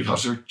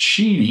because they're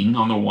cheating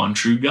on the one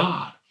true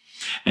God.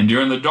 And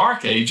during the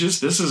Dark Ages,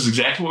 this is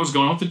exactly what was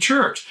going on with the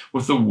church,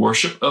 with the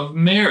worship of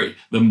Mary,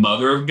 the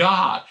Mother of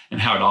God,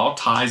 and how it all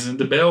ties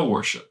into Baal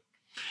worship.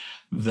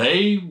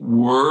 They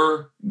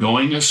were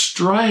going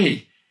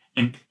astray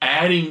and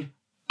adding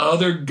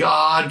other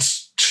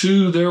gods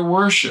to their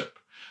worship,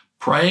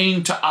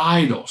 praying to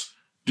idols,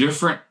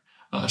 different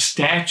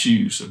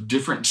statues of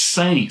different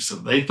saints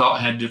that they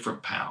thought had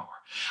different power.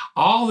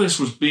 All this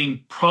was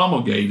being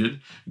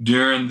promulgated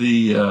during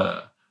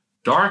the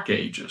Dark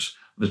Ages,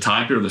 the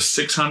time period of the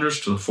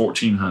 600s to the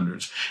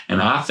 1400s.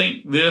 And I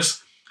think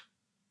this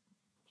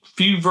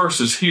few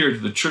verses here to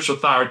the Church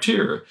of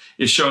Thyatira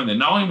is showing that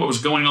not only what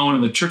was going on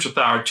in the Church of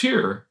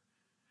Thyatira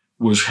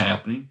was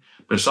happening,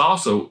 but it's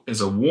also as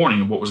a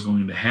warning of what was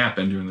going to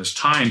happen during this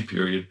time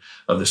period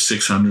of the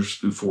 600s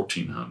through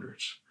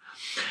 1400s.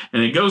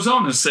 And it goes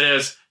on and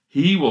says,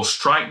 he will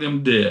strike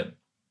them dead.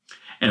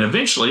 And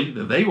eventually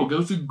they will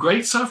go through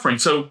great suffering.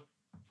 So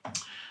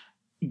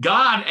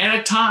God, at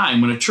a time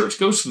when a church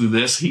goes through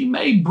this, he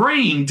may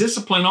bring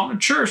discipline on the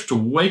church to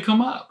wake them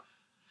up.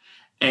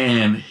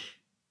 And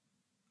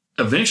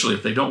eventually,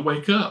 if they don't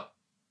wake up,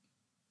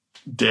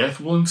 death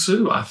will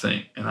ensue, I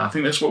think. And I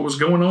think that's what was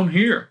going on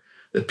here.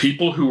 The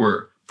people who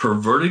were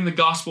perverting the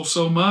gospel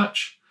so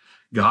much,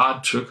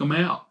 God took them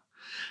out.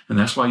 And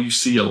that's why you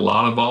see a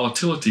lot of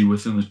volatility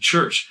within the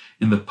church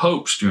in the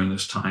popes during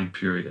this time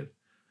period.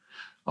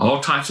 All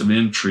types of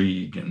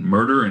intrigue and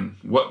murder and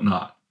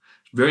whatnot.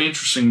 Very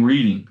interesting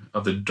reading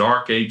of the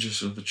Dark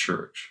Ages of the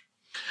church.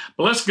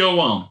 But let's go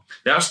on.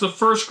 That's the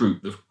first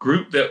group, the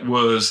group that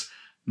was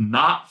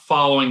not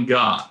following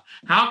God.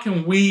 How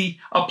can we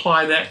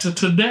apply that to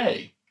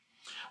today?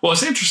 Well,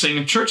 it's interesting.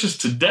 In churches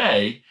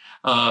today,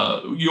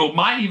 you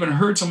might even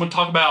heard someone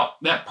talk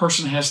about that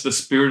person has the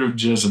spirit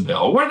of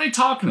Jezebel. What are they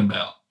talking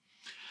about?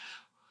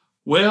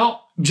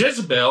 Well,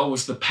 Jezebel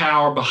was the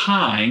power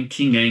behind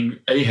King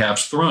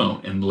Ahab's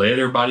throne and led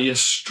everybody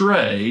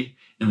astray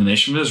in the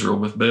nation of Israel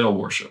with Baal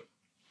worship.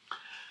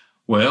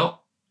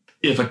 Well,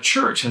 if a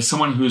church has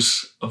someone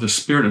who's of the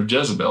spirit of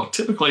Jezebel,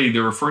 typically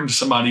they're referring to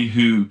somebody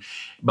who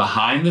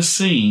behind the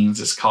scenes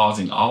is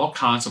causing all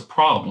kinds of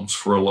problems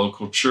for a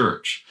local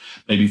church,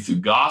 maybe through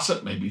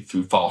gossip, maybe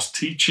through false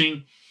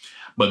teaching,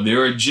 but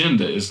their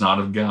agenda is not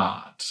of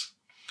God's.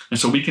 And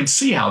so we can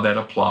see how that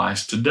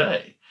applies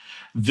today.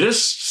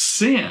 This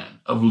sin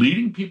of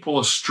leading people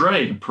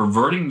astray and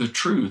perverting the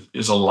truth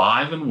is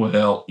alive and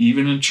well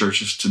even in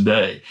churches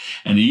today.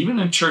 And even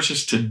in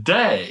churches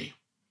today,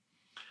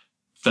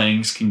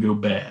 things can go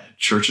bad.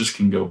 Churches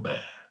can go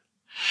bad.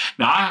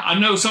 Now, I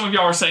know some of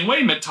y'all are saying,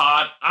 wait a minute,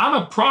 Todd, I'm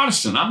a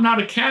Protestant. I'm not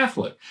a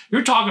Catholic.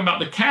 You're talking about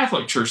the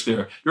Catholic Church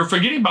there. You're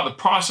forgetting about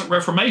the Protestant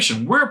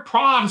Reformation. We're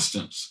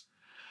Protestants.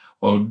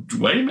 Well,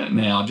 wait a minute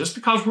now. Just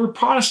because we're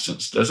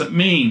Protestants doesn't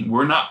mean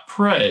we're not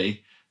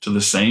prey to the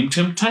same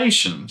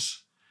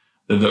temptations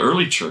that the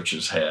early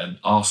churches had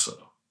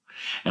also.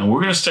 And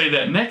we're going to study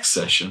that next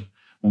session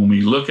when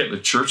we look at the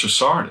Church of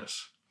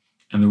Sardis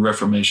and the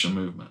Reformation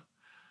movement.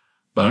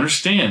 But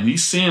understand,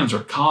 these sins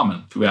are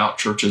common throughout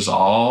churches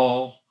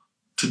all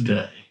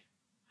today.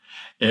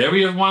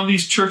 Every one of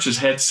these churches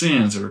had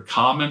sins that are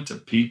common to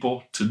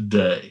people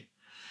today.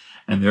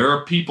 And there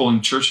are people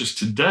in churches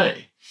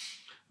today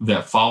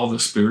that follow the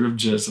spirit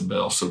of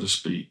Jezebel, so to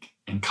speak,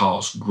 and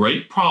cause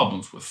great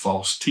problems with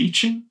false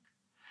teaching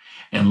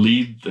and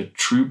lead the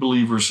true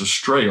believers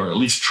astray, or at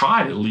least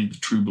try to lead the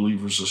true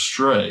believers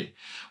astray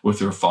with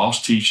their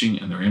false teaching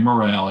and their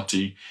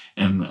immorality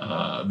and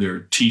their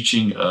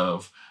teaching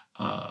of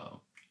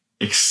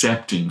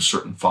accepting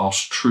certain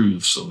false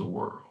truths of the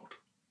world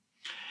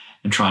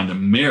and trying to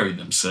marry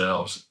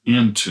themselves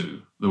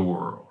into the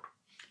world.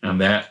 And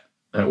that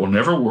will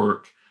never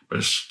work, but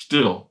it's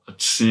still a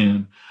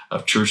sin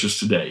of churches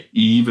today,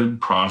 even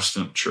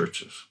Protestant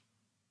churches.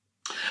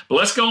 But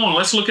let's go on.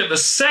 Let's look at the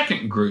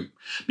second group,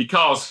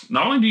 because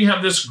not only do you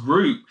have this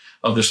group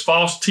of this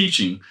false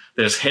teaching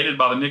that's headed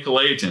by the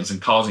Nicolaitans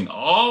and causing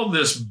all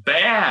this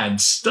bad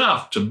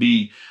stuff to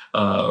be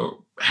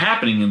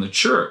happening in the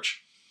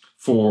church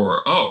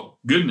for,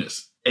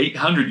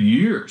 800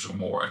 years or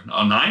more,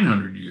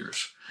 900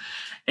 years.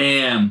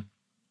 And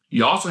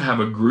you also have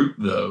a group,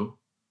 though,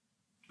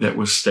 that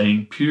was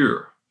staying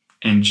pure.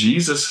 And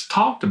Jesus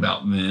talked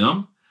about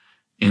them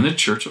in the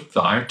church of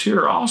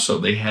Thyatira also.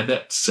 They had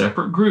that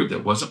separate group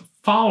that wasn't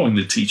following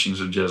the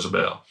teachings of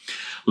Jezebel.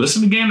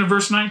 Listen again to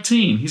verse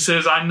 19. He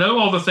says, I know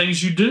all the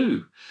things you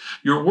do,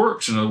 your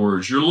works, in other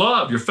words, your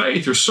love, your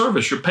faith, your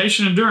service, your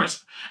patient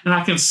endurance. And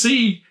I can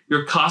see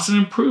your constant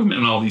improvement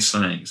in all these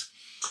things.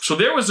 So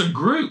there was a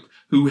group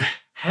who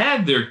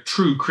had their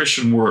true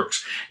Christian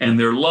works and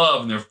their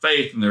love and their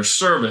faith and their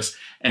service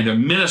and their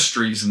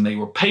ministries, and they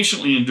were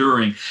patiently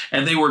enduring,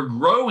 and they were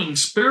growing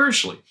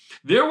spiritually.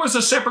 There was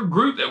a separate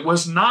group that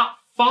was not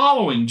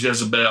following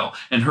Jezebel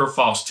and her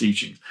false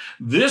teachings.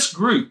 This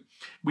group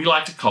we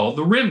like to call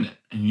the remnant.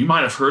 And you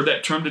might have heard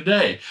that term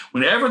today.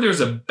 Whenever there's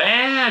a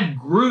bad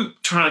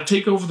group trying to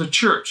take over the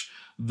church,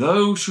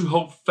 those who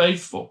hold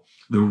faithful,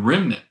 the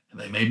remnant, and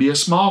they may be a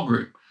small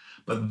group,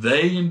 but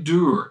they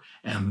endure.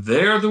 And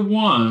they're the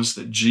ones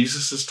that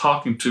Jesus is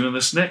talking to in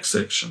this next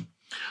section.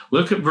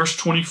 Look at verse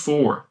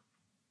 24.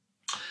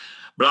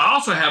 But I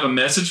also have a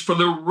message for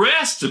the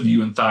rest of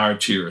you in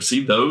Thyatira.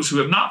 See, those who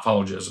have not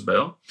followed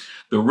Jezebel.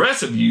 The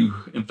rest of you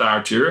in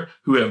Thyatira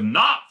who have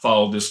not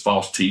followed this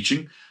false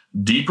teaching,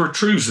 deeper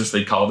truths, as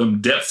they call them,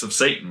 depths of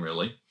Satan,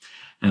 really.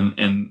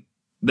 And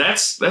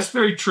that's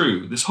very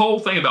true. This whole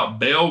thing about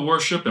Baal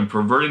worship and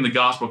perverting the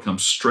gospel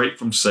comes straight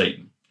from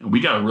Satan. And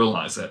we got to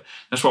realize that.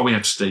 That's why we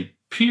have to stay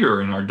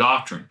pure in our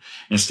doctrine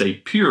and stay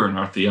pure in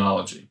our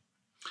theology.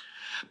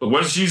 But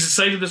what does Jesus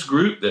say to this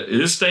group that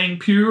is staying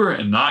pure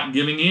and not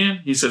giving in?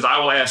 He says, I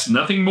will ask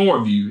nothing more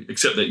of you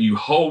except that you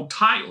hold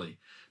tightly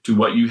to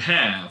what you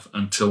have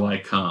until I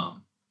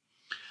come.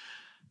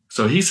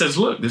 So he says,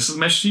 look, this is a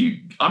message to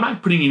you. I'm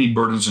not putting any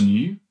burdens on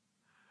you.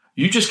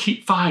 You just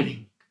keep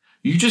fighting.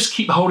 You just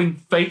keep holding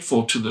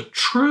faithful to the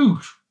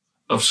truth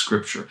of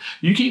Scripture.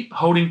 You keep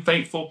holding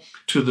faithful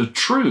to the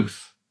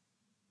truth.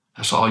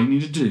 That's all you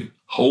need to do.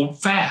 Hold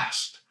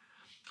fast.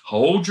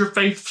 Hold your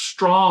faith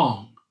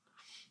strong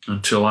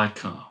until I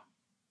come.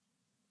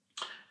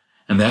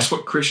 And that's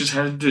what Christians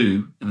had to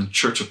do in the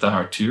church of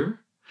Thyatira.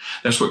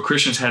 That's what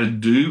Christians had to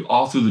do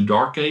all through the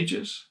dark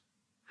ages.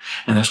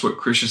 And that's what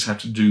Christians have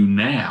to do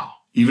now,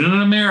 even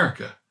in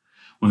America,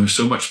 when there's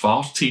so much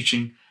false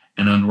teaching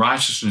and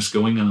unrighteousness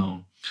going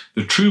on.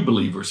 The true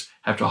believers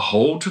have to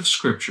hold to the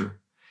Scripture,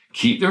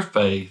 keep their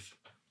faith,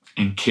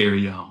 and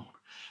carry on.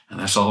 And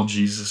that's all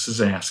Jesus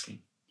is asking.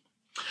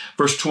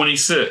 Verse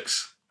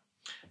 26.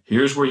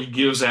 Here's where he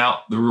gives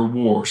out the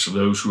rewards to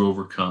those who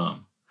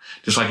overcome,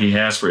 just like he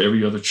has for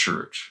every other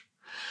church.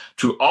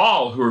 To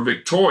all who are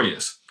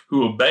victorious,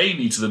 who obey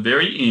me to the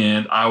very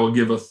end, I will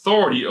give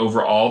authority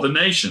over all the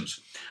nations.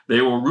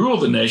 They will rule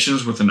the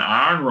nations with an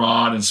iron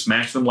rod and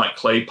smash them like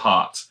clay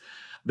pots.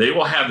 They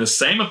will have the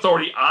same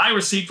authority I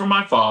received from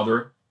my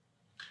Father.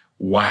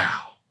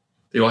 Wow.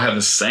 They will have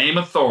the same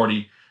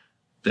authority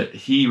that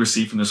he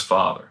received from his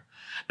Father.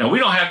 Now, we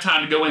don't have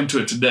time to go into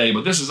it today,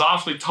 but this is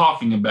obviously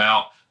talking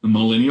about the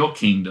millennial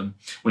kingdom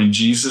when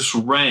Jesus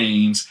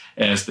reigns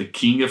as the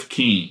King of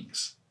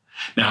Kings.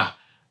 Now,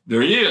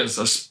 there is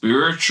a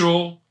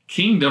spiritual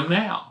kingdom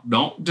now.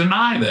 Don't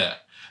deny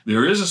that.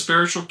 There is a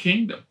spiritual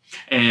kingdom,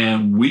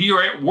 and we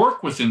are at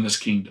work within this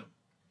kingdom.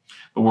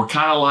 But we're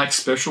kind of like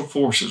special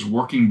forces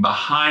working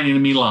behind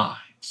enemy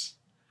lines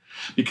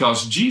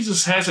because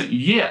Jesus hasn't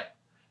yet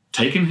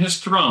taken his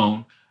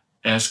throne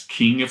as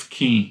King of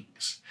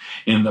Kings.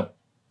 In the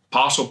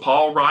Apostle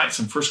Paul writes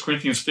in 1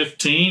 Corinthians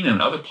 15 and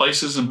other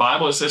places in the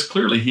Bible, it says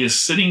clearly he is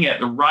sitting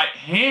at the right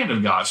hand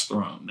of God's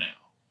throne now.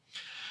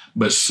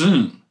 But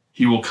soon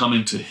he will come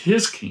into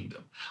his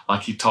kingdom,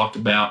 like he talked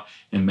about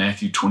in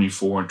Matthew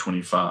 24 and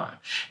 25.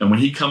 And when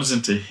he comes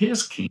into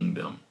his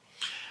kingdom,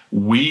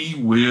 we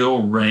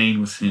will reign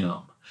with him.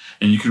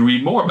 And you can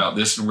read more about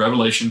this in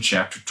Revelation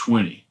chapter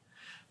 20.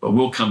 But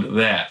we'll come to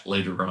that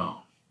later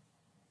on.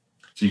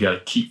 So you got to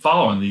keep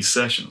following these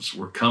sessions.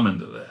 We're coming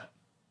to that.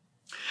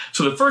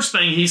 So the first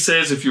thing he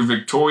says, if you're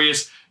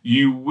victorious,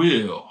 you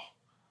will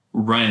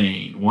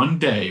reign one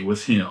day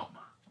with him.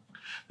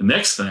 The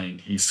next thing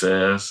he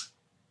says,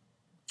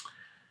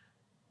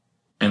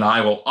 and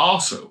I will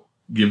also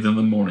give them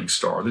the morning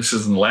star. This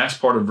is in the last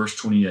part of verse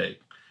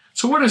 28.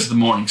 So what is the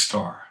morning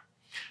star?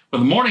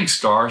 Well, the morning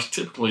star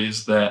typically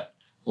is that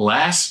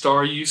last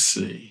star you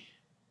see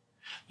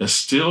that's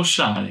still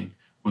shining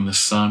when the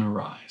sun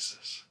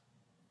arises.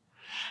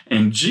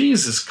 And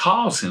Jesus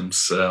calls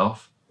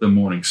himself the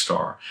morning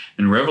star.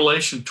 In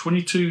Revelation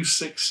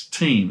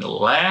 22:16, in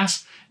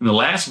the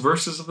last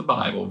verses of the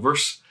Bible,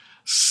 verse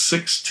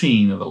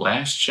 16 of the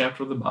last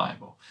chapter of the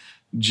Bible,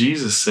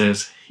 Jesus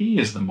says he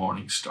is the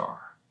morning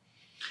star.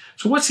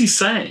 So what's he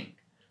saying?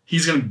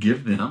 He's going to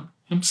give them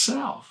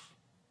himself.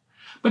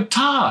 But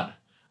Todd,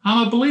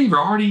 I'm a believer.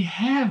 I already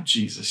have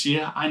Jesus.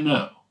 Yeah, I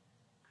know.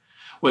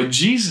 What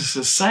Jesus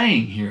is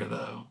saying here,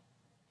 though,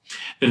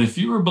 that if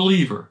you're a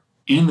believer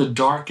in the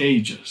dark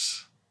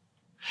ages,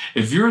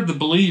 if you're the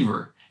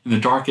believer in the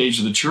dark age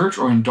of the church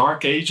or in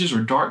dark ages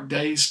or dark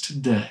days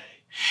today,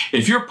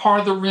 if you're part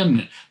of the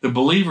remnant, the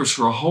believers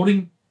who are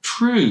holding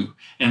true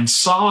and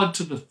solid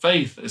to the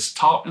faith that's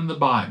taught in the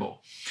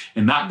Bible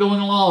and not going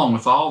along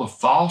with all the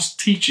false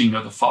teaching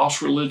of the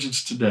false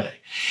religions today,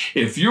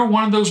 if you're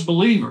one of those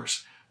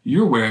believers,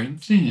 you're wearing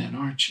thin,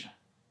 aren't you?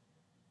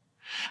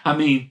 I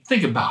mean,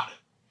 think about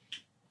it.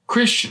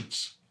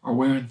 Christians are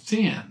wearing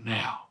thin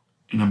now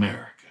in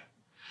America.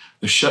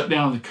 The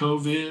shutdown of the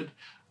COVID,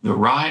 the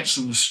riots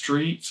in the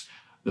streets,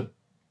 the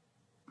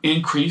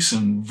increase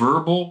in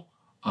verbal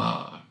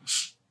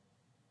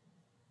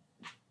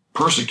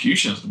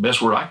persecution is the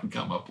best word I can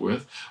come up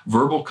with.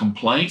 Verbal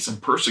complaints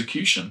and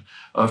persecution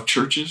of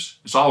churches.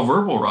 It's all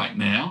verbal right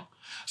now.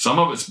 Some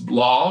of it's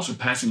laws, or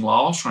passing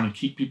laws trying to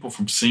keep people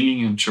from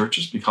singing in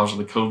churches because of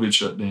the COVID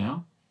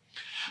shutdown.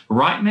 But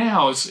right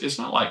now, it's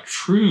not like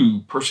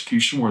true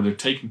persecution where they're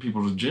taking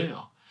people to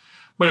jail.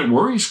 But it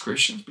worries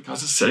Christians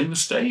because it's setting the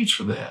stage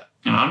for that.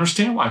 And I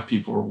understand why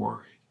people are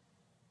worried.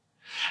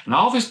 And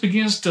all this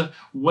begins to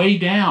weigh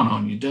down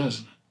on you,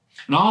 doesn't it?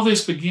 And all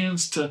this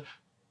begins to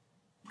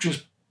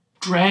just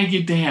drag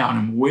you down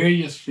and wear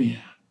you thin.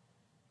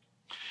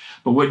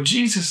 But what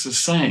Jesus is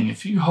saying,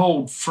 if you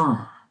hold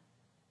firm,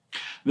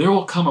 there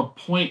will come a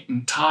point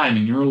in time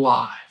in your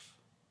life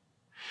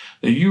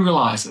that you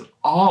realize that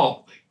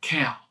all that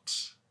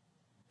counts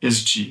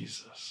is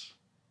Jesus.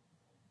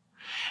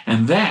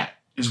 And that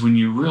is when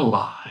you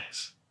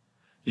realize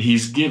that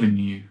He's given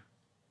you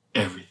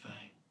everything.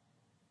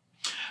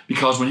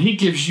 Because when He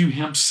gives you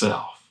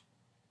Himself,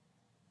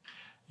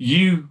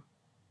 you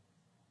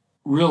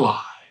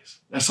realize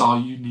that's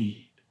all you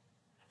need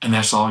and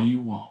that's all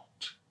you want.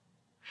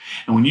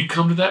 And when you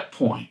come to that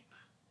point,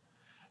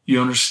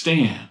 you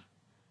understand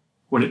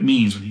what it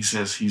means when He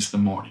says He's the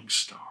morning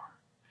star.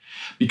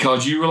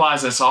 Because you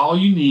realize that's all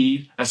you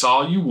need, that's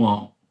all you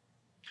want.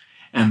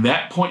 And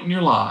that point in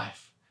your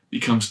life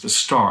becomes the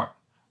start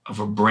of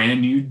a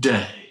brand new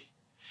day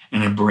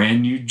and a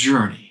brand new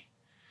journey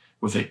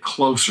with a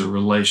closer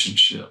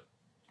relationship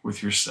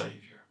with your Savior.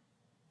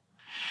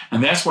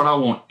 And that's what I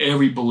want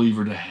every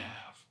believer to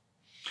have.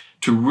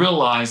 To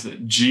realize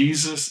that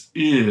Jesus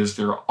is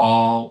their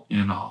all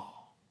in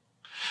all.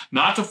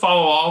 Not to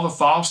follow all the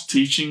false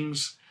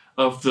teachings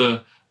of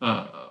their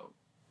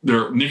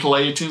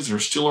Nicolaitans that are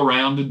still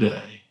around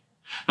today.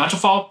 Not to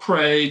fall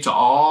prey to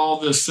all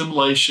the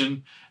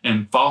assimilation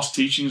and false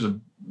teachings of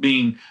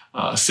being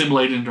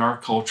assimilated into our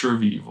culture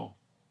of evil.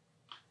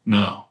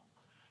 No.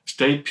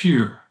 Stay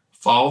pure.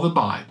 Follow the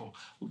Bible.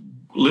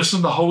 Listen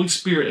to the Holy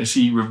Spirit as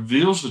He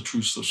reveals the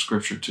truths of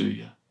Scripture to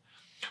you.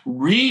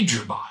 Read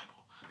your Bible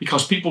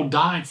because people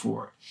died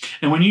for it.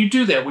 And when you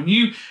do that, when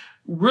you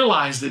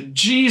realize that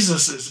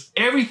Jesus is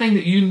everything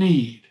that you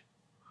need,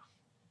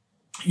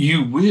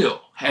 you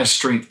will have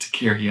strength to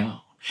carry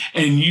on.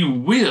 And you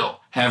will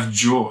have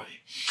joy.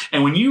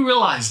 And when you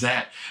realize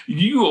that,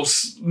 you will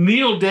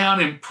kneel down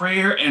in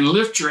prayer and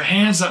lift your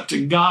hands up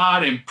to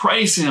God and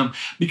praise Him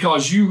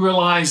because you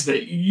realize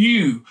that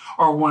you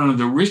are one of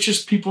the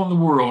richest people in the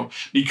world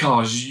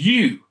because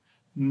you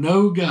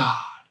know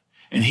God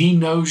and He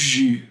knows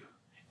you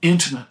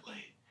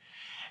intimately.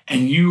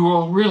 And you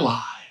will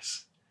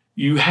realize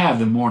you have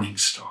the morning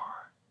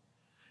star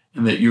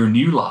and that your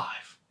new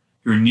life,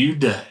 your new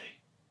day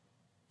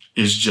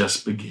is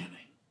just beginning.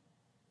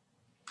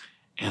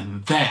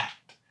 And that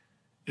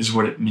is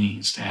what it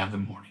means to have the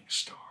morning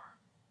star.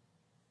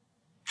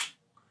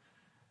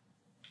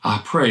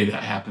 I pray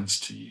that happens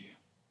to you.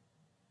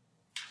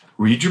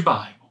 Read your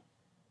Bible.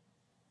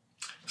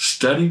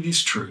 Study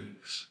these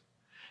truths.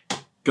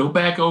 Go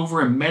back over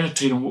and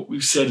meditate on what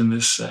we've said in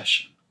this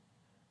session.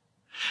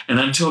 And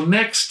until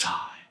next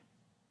time,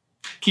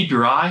 keep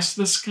your eyes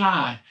to the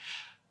sky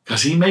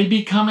because He may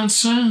be coming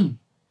soon.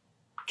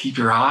 Keep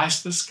your eyes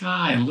to the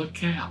sky and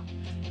look out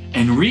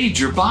and read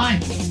your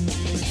Bible.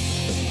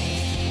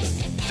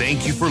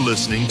 Thank you for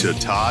listening to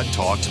Todd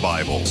Talks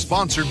Bible,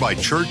 sponsored by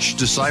Church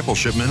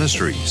Discipleship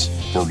Ministries.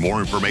 For more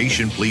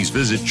information, please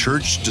visit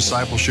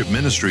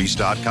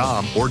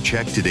churchdiscipleshipministries.com or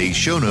check today's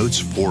show notes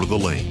for the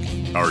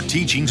link. Our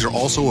teachings are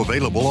also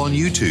available on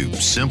YouTube.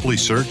 Simply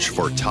search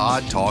for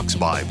Todd Talks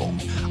Bible.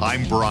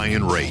 I'm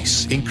Brian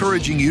Race,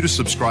 encouraging you to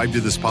subscribe to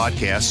this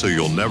podcast so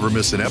you'll never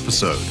miss an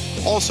episode.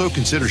 Also,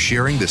 consider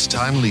sharing this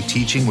timely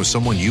teaching with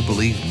someone you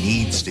believe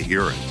needs to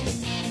hear it.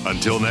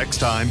 Until next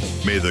time,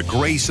 may the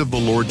grace of the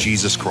Lord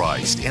Jesus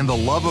Christ and the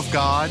love of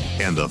God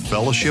and the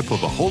fellowship of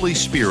the Holy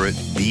Spirit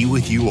be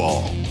with you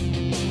all.